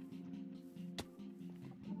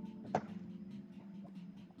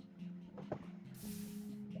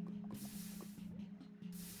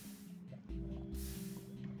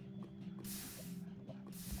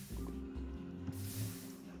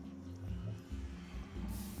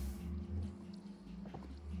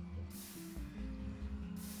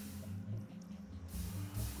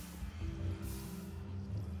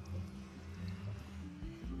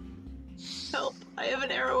 Help! I have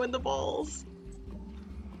an arrow in the balls.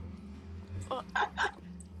 Oh,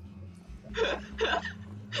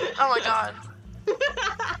 oh my god.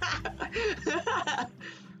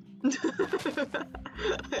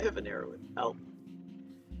 I have an arrow in help.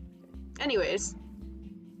 Anyways.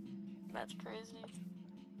 That's crazy.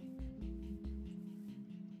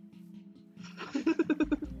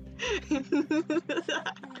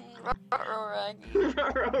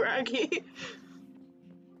 Raggy.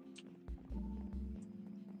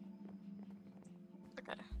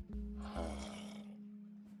 Okay.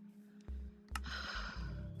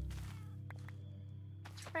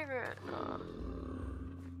 Favorite,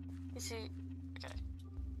 you see, okay.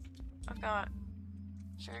 I've got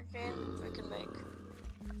sugarcane we can make.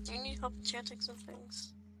 Do you need help enchanting some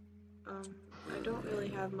things? I don't really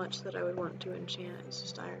have much that I would want to enchant. It's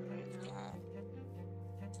just iron right now.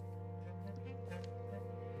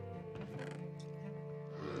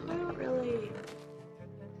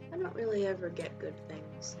 I don't really ever get good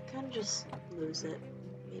things. I kind of just lose it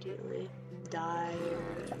immediately. Die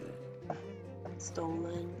or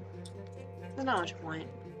stolen. There's not much point.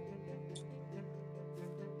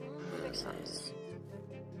 Makes sense.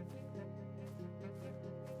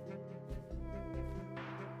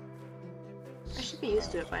 I should be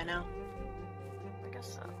used to it by now. I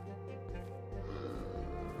guess so.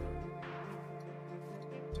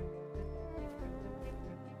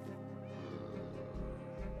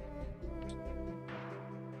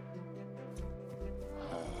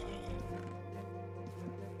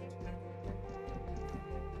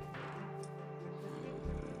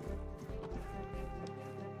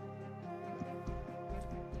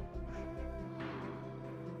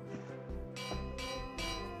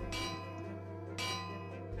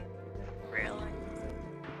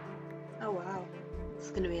 Oh wow, this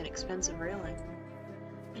is gonna be an expensive railing.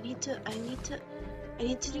 I need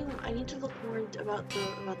to look more about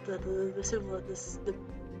the civil the.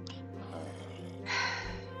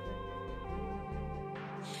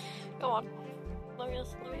 Go on. Let me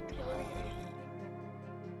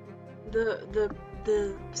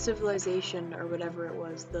The civilization or whatever it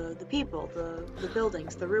was, the people, the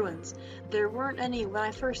buildings, the ruins. There weren't any when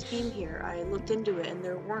I first came here. I looked into it and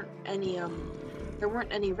there weren't any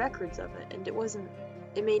records of it, and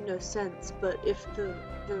it made no sense. But if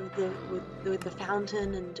with the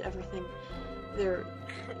fountain and everything, there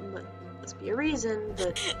must be a reason.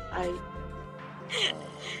 But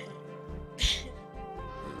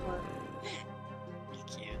what?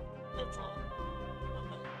 Cute. That's all.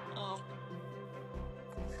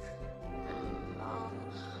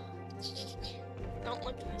 Don't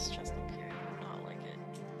look at this chest up here. I do not like it.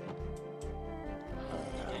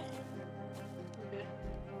 Okay. Okay.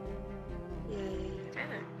 Yeah.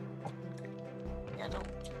 Okay. Yeah, don't.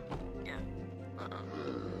 Yeah.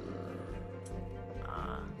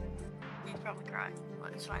 You'd probably cry,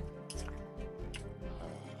 but it's fine. It's fine.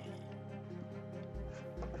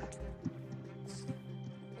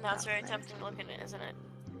 Now it's very tempting to look at it, isn't it?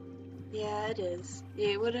 Yeah, it is. Yeah,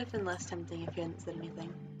 it would have been less tempting if you hadn't said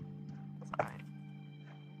anything. It's alright.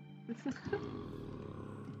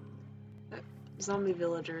 Zombie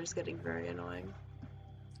villager is getting very annoying.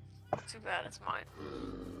 Too bad it's mine.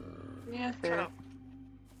 Yeah, fair.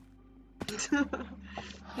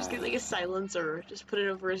 Just get like a silencer. Just put it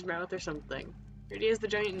over his mouth or something. Here he has the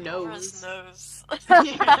giant nose. Over his nose.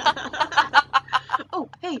 Oh,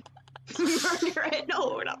 hey! Murder it!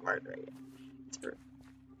 No, we're not murdering it. It's for...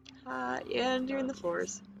 yeah, and you're in the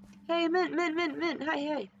floors. Hey, Mint!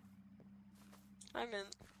 Hi. I'm in.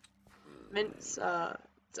 Mint's,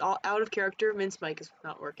 it's all out of character. Mint's mic is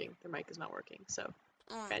not working. Their mic is not working, so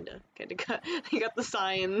Kinda got, they got the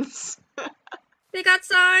signs. They got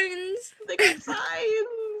signs. They got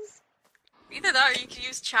signs. Either that or you can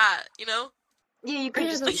use chat, you know? Yeah, you could Yeah,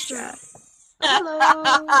 just that's use true. chat. Oh,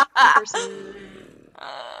 hello, new person.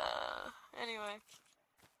 Anyway.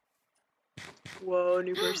 Whoa,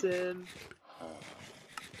 new person.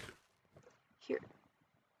 Here.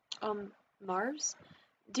 Mars?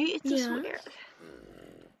 Do you, it's a Yeah. swear.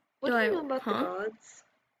 What do you know about the Huh? gods?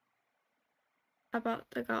 About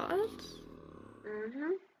the gods?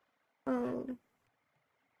 Mm-hmm. Oh.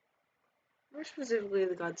 More specifically,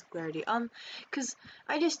 the gods of clarity. Cause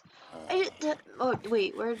I just, oh,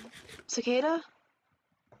 wait, where, Cicada?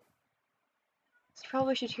 So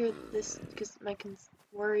probably should hear this, because my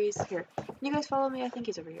worries, here. Can you guys follow me? I think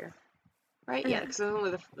he's over here. Right? Yeah, Yeah. because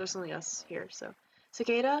there's only us here, so.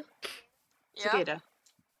 Cicada? Yeah? Cicada.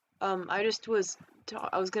 I just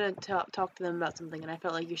I was gonna talk to them about something, and I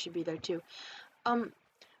felt like you should be there too.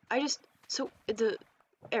 So, the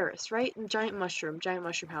Arris, right? Giant mushroom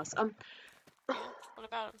house. Yeah. What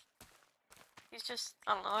about him? He's just,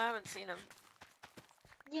 I don't know, I haven't seen him.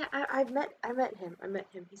 Yeah, I met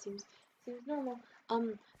him. He seems normal.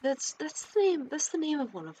 That's the name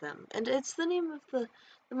of one of them, and it's the name of the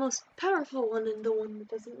most powerful one, and the one that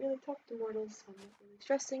doesn't really talk to mortals. So I'm not really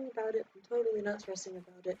stressing about it. I'm totally not stressing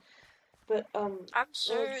about it. But I'm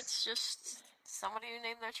sure it's just somebody who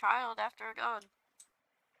named their child after a god.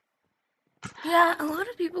 Yeah, a lot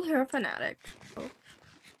of people here are fanatics. Oh.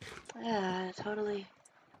 yeah, totally.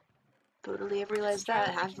 I We're realized just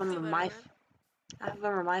that trying to make you feel better, man. half of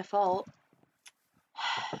them are my fault.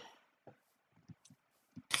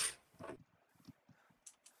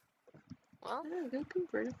 Well, Go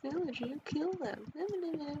convert a village and you kill them.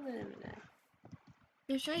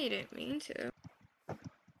 You're sure you didn't mean to?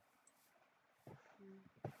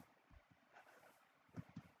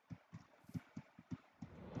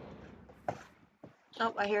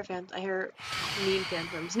 Oh, I hear mean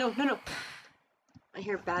phantoms. No. I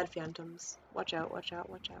hear bad phantoms. Watch out.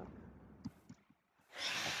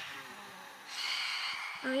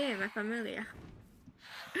 Oh yeah, my familia.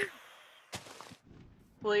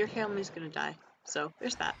 Well, your family's gonna die, so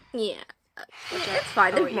there's that. Yeah. Watch out. It's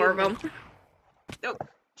fine, Oh, there's more of them. No.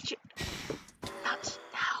 Shit. Not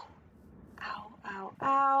now.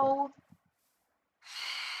 Ow.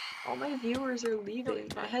 All my viewers are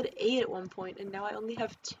leaving. I had 8 at one point, and now I only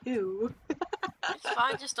have 2. it's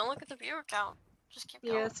fine, just don't look at the viewer count. Just keep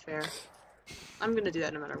going. Yeah, that's fair. I'm gonna do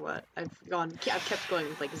that no matter what. I've kept going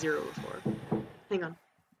with like 0 before. Hang on.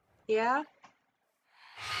 Yeah?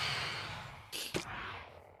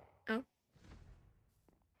 Oh.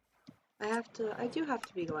 I do have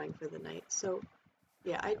to be going for the night, so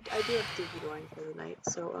yeah, I do have to be going for the night,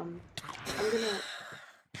 so I'm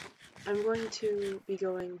going to be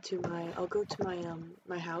going to I'll go to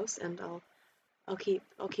my house, and I'll keep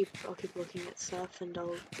looking at stuff, and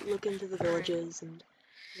I'll look into the villages and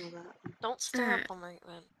all that. Don't stay up all night,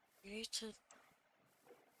 man. You need to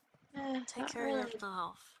take care of your mental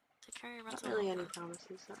health. Take care of your mental Not really health. any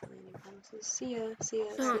promises. See ya, You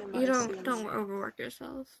Mars. don't overwork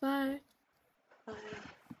yourself. Bye. Bye.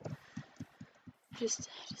 I just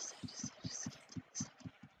can't do this.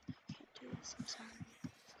 I can't do this. I'm sorry.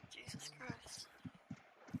 Jesus Christ.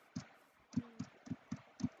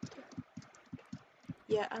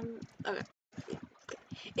 Yeah, okay. Yeah.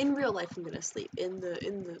 In real life, I'm gonna sleep. I'm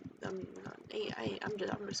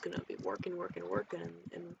just gonna be working,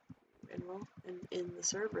 in the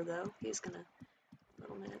server though. He's gonna,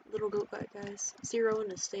 little goat guys. Zero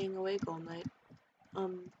and is staying awake all night.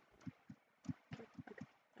 Okay.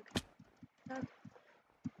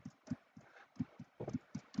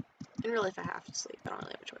 In real life, I have to sleep. I don't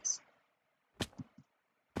really have a choice.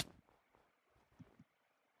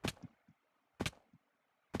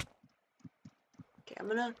 Okay,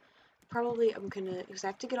 because I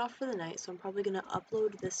have to get off for the night, so I'm probably gonna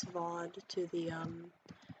upload this VOD to the,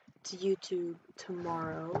 to YouTube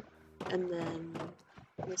tomorrow, and then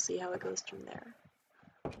we'll see how it goes from there.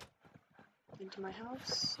 Into my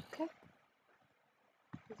house, okay?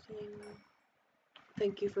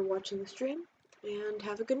 Thank you for watching the stream, and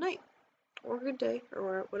have a good night, or a good day,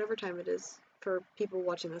 or whatever time it is for people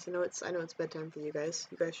watching this. I know it's bedtime for you guys.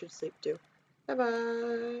 You guys should sleep too. Bye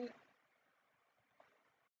bye.